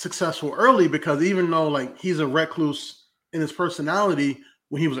like successful early, because even though like he's a recluse in his personality,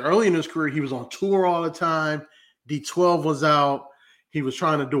 when he was early in his career, he was on tour all the time. D12 was out. He was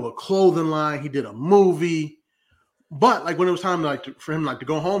trying to do a clothing line. He did a movie. But like when it was time for him to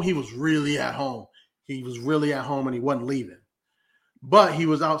go home, he was really at home. He was really at home and he wasn't leaving. But he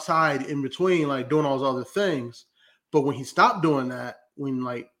was outside in between, like doing all those other things. But when he stopped doing that, when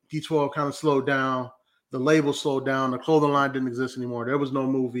like D12 kind of slowed down, the label slowed down, the clothing line didn't exist anymore. There was no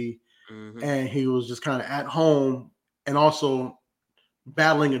movie. And he was just kind of at home and also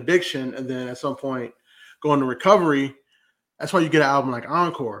battling addiction, and then at some point going to Recovery. That's why you get an album like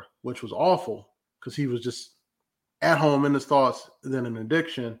Encore, which was awful because he was just at home in his thoughts, and then an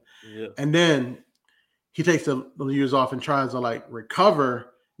addiction. Yeah. And then he takes the years off and tries to like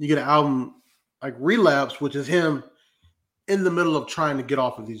recover. You get an album like Relapse, which is him in the middle of trying to get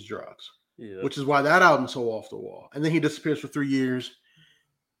off of these drugs, which is why that album's so off the wall. And then he disappears for 3 years.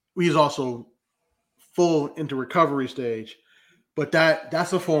 He's also full into recovery stage. But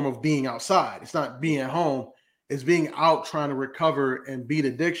that's a form of being outside. It's not being at home. It's being out trying to recover and beat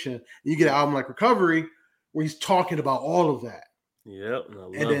addiction. You get an album like Recovery where he's talking about all of that. Yep.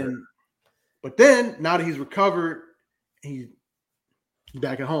 But then now that he's recovered, he's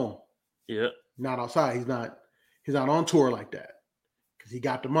back at home. Yep. Not outside. He's not on tour like that because he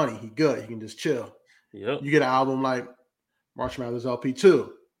got the money. He good. He can just chill. Yep. You get an album like Marshall Mathers LP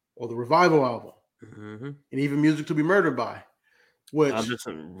 2 or the Revival album, and even Music to Be Murdered By. Which I'm just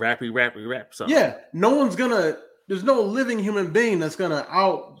some rap something. Yeah, there's no living human being that's gonna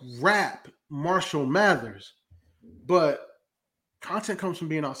out rap Marshall Mathers. But content comes from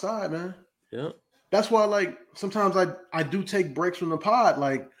being outside, man. Yeah. That's why, like, sometimes I do take breaks from the pod.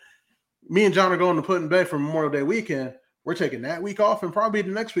 Like, me and John are going to Put in Bay for Memorial Day weekend. We're taking that week off and probably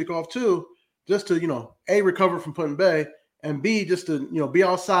the next week off too, just to, you know, A, recover from Put in Bay, and B, just to, you know, be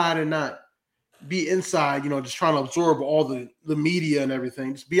outside and not be inside, you know, just trying to absorb all the media and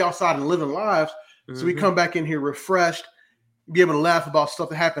everything. Just be outside and living lives. So we come back in here refreshed, be able to laugh about stuff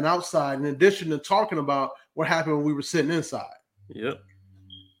that happened outside, in addition to talking about what happened when we were sitting inside. Yep.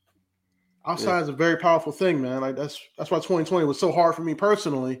 Outside is a very powerful thing, man. Like that's why 2020 was so hard for me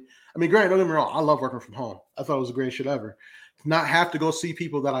personally. I mean, granted, don't get me wrong, I love working from home. I thought it was the greatest shit ever. To not have to go see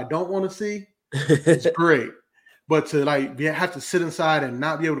people that I don't want to see, it's great. But to like have to sit inside and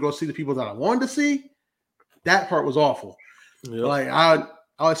not be able to go see the people that I wanted to see, that part was awful. Yep. Like I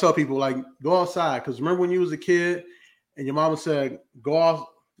always tell people, like, go outside, because remember when you was a kid and your mama said go off,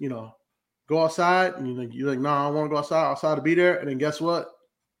 you know, go outside, and you're like, no, I don't want to go outside to be there. And then guess what?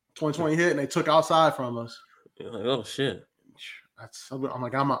 2020 hit and they took outside from us. You're like, oh shit. I'm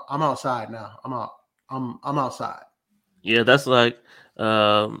like, I'm outside now. I'm outside. Yeah, that's like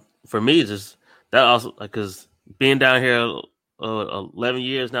for me, just that also, like, because being down here 11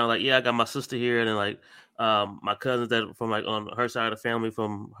 years now, like, yeah, I got my sister here, and then like my cousins that from like on her side of the family,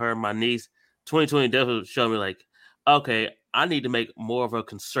 from her and my niece. 2020 definitely showed me like, okay, I need to make more of a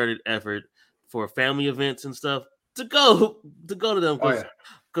concerted effort for family events and stuff to go to them,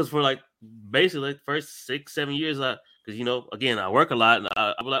 because for like basically like the first 6-7 years, because, you know, again, I work a lot, and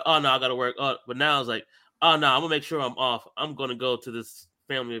I was like, oh no, I gotta work. But now it's like, oh no, I'm gonna make sure I'm off. I'm gonna go to this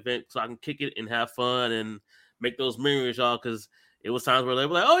family event so I can kick it and have fun and make those memories, y'all. Because it was times where they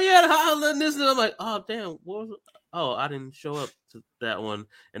were like, oh yeah, how this, and I'm like, oh damn, what was it? Oh, I didn't show up to that one,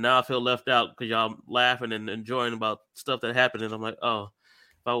 and now I feel left out because y'all laughing and enjoying about stuff that happened, and I'm like, oh,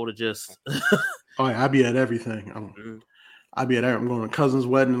 if I would have just. Oh yeah, I'd be at everything. I'd be at everything. I'm going to a cousin's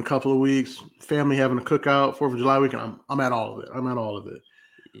wedding in a couple of weeks. Family having a cookout, 4th of July weekend. I'm at all of it.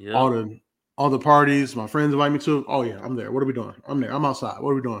 Yeah. All the parties. My friends invite me to. Oh yeah, I'm there. What are we doing? I'm there. I'm outside.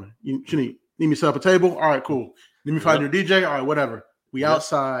 What are we doing? You need me set up a table? All right, cool. Need me find your DJ? All right, whatever. We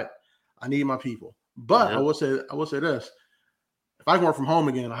outside. I need my people. But I will say this: if I can work from home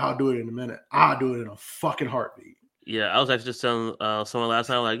again, I'll do it in a minute. I'll do it in a fucking heartbeat. Yeah, I was actually just telling someone last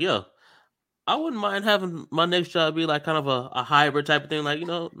night, like, yo, I wouldn't mind having my next job be like kind of a hybrid type of thing. Like, you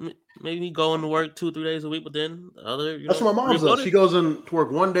know, maybe going to work 2-3 days a week, but then the other, that's what my mom does. She goes in to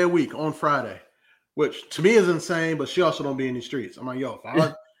work 1 day a week on Friday, which to me is insane, but she also don't be in these streets. I'm like, yo, if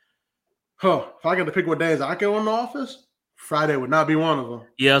I got to pick what days I go in the office, Friday would not be one of them.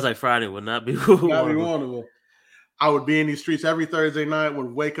 Yeah, I was like, Friday would not be one of them. I would be in these streets every Thursday night,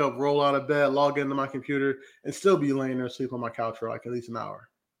 would wake up, roll out of bed, log into my computer, and still be laying there asleep on my couch for like at least an hour.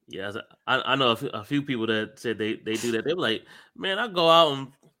 Yeah, I know a few people that said they do that. They were like, man, I go out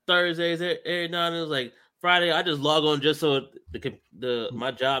on Thursdays every now and then. It was like Friday, I just log on just so my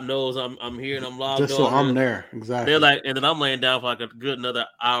job knows I'm here and I'm logged on. Just so I'm there. Exactly. They're like, and then I'm laying down for like a good another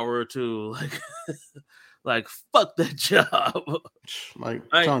hour or two. Like fuck that job. Like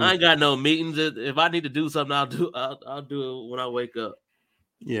I ain't got no meetings. If I need to do something, I'll do it when I wake up.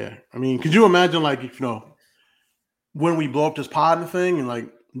 Yeah, I mean, could you imagine, like, if, you know, when we blow up this pod and thing, and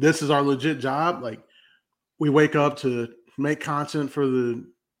like this is our legit job, like we wake up to make content for the,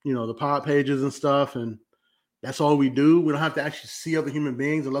 you know, the pod pages and stuff, and that's all we do. We don't have to actually see other human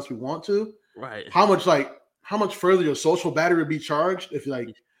beings unless we want to. Right. How much further your social battery would be charged if like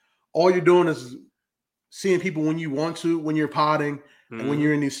all you're doing is seeing people when you want to, when you're podding and when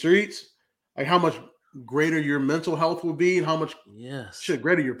you're in these streets, like how much greater your mental health will be and how much shit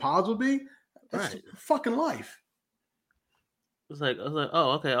greater your pods will be. That's fucking life. I was like,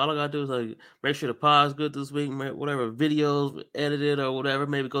 oh, okay. All I gotta do is like make sure the pod's good this week, whatever videos edited or whatever.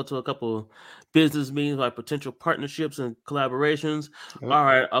 Maybe go to a couple business meetings, like potential partnerships and collaborations. Yep. All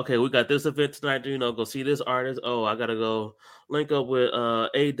right, okay, we got this event tonight. You know, go see this artist. Oh, I gotta go link up with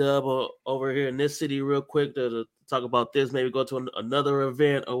A-Dub over here in this city real quick to talk about this. Maybe go to another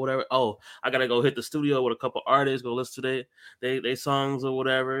event or whatever. Oh, I gotta go hit the studio with a couple artists. Go listen to they songs or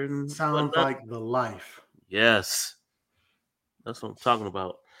whatever. And sounds like the life. Yes. That's what I'm talking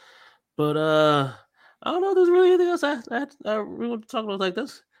about. But I don't know if there's really anything else I really want to talk about. Like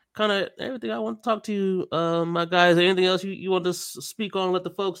that's kind of everything I want to talk to you, my guys. Anything else you want to speak on, let the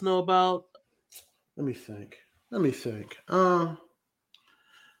folks know about? Let me think. We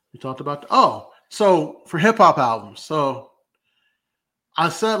talked about so for hip hop albums. So I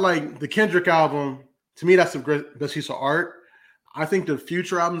said like the Kendrick album, to me that's the best piece of art. I think the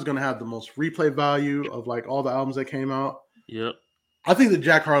Future album is going to have the most replay value of like all the albums that came out. Yep. I think that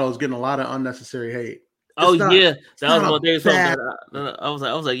Jack Harlow is getting a lot of unnecessary hate. Oh not, yeah, that was one day. I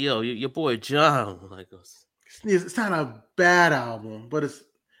was like, yo, your boy John. Like, it's not a bad album, but it's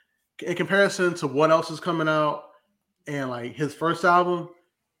in comparison to what else is coming out, and like his first album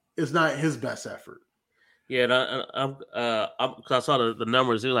is not his best effort. Yeah, and cause I saw the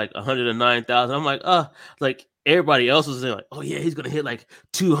numbers. They're like 109,000. I'm like, like everybody else was like, oh yeah, he's gonna hit like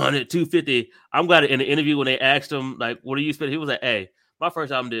 200, 250. I'm glad in the interview when they asked him like, what do you expect? He was like, hey, my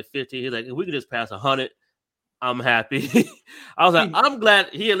first album did 50. He's like, if we could just pass 100, I'm happy. I was like, I'm glad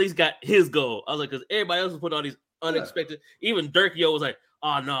he at least got his goal. I was like, because everybody else was putting all these unexpected. Even Durkio was like,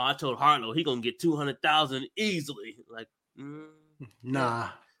 oh no, I told Harlow he gonna get 200,000 easily. Like, nah.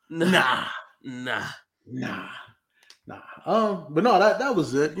 But no, that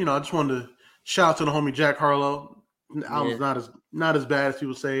was it. You know, I just wanted to shout out to the homie Jack Harlow. The album's not as bad as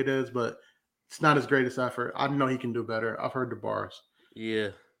people say it is, but it's not his greatest effort. I know he can do better. I've heard the bars. Yeah.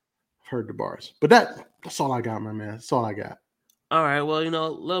 I've heard the bars. But that's all I got, my man. That's all I got. All right. Well, you know,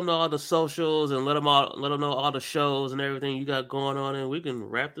 let them know all the socials and let them know all the shows and everything you got going on, and we can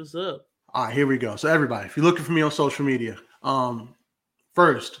wrap this up. All right, here we go. So everybody, if you're looking for me on social media,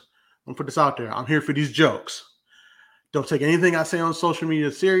 first, I'm gonna put this out there. I'm here for these jokes. Don't take anything I say on social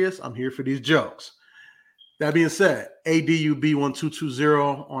media serious. I'm here for these jokes. That being said,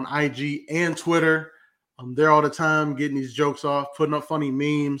 ADUB1220 on IG and Twitter. I'm there all the time getting these jokes off, putting up funny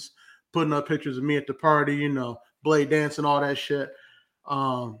memes, putting up pictures of me at the party, you know, Blade dancing, all that shit.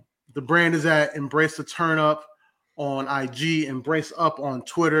 The brand is at Embrace the Turn Up on IG, Embrace Up on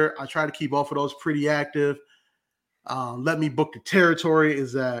Twitter. I try to keep both of those pretty active. Let Me Book the Territory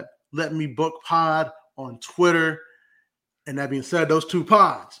is at Let Me Book Pod on Twitter. And that being said, those two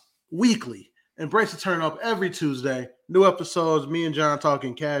pods weekly. Embrace the Turn Up every Tuesday. New episodes, me and John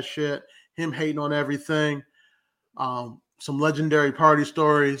talking cash shit, him hating on everything. Some legendary party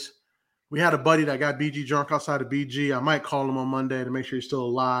stories. We had a buddy that got BG drunk outside of BG. I might call him on Monday to make sure he's still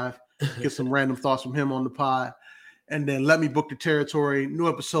alive. Get some random thoughts from him on the pod. And then Let Me Book the Territory. New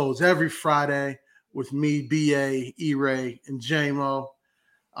episodes every Friday with me, BA, E-Ray, and J-Mo.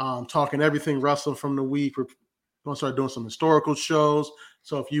 Talking everything wrestling from the week. We're going to start doing some historical shows.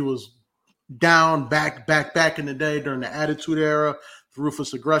 So if you was down back in the day during the Attitude Era, the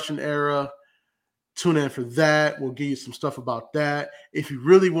Ruthless Aggression Era, tune in for that. We'll give you some stuff about that. If you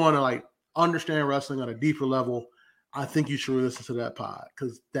really want to like understand wrestling on a deeper level, I think you should listen to that pod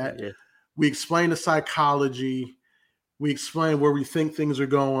because we explain the psychology. We explain where we think things are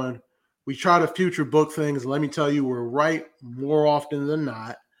going. We try to future book things. Let me tell you, we're right more often than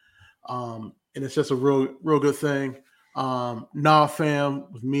not. And it's just a real good thing. Nah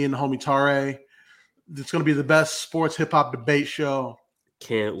Fam with me and the homie Tare. It's going to be the best sports hip hop debate show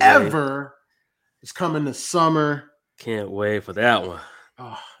ever. It's coming this summer. Can't wait for that one.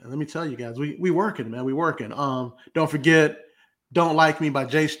 And let me tell you guys, we working, man. We working. Don't forget, Don't Like Me by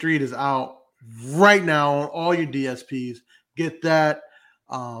Jay Street is out right now on all your DSPs. Get that.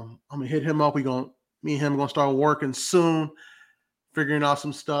 I'm gonna hit him up. Me and him gonna start working soon, figuring out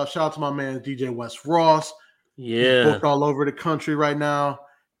some stuff. Shout out to my man DJ Wes Ross. Yeah, he's booked all over the country right now.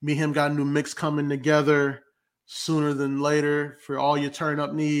 Me and him got a new mix coming together sooner than later for all your turn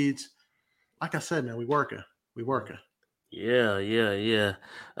up needs. Like I said, man, we working. Yeah.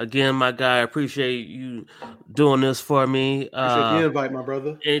 Again, my guy, I appreciate you doing this for me. Appreciate the invite, my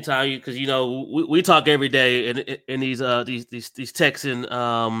brother. Anytime because you know we talk every day in these texting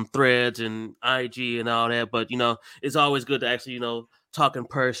threads and IG and all that, but you know it's always good to actually talk in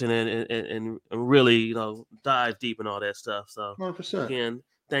person and really dive deep in all that stuff. So 100%. Again,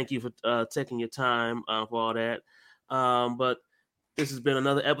 thank you for taking your time for all that. But this has been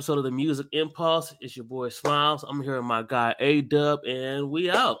another episode of the Music Impulse. It's your boy Smiles. I'm here with my guy A-Dub, and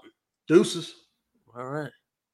we out. Deuces. All right.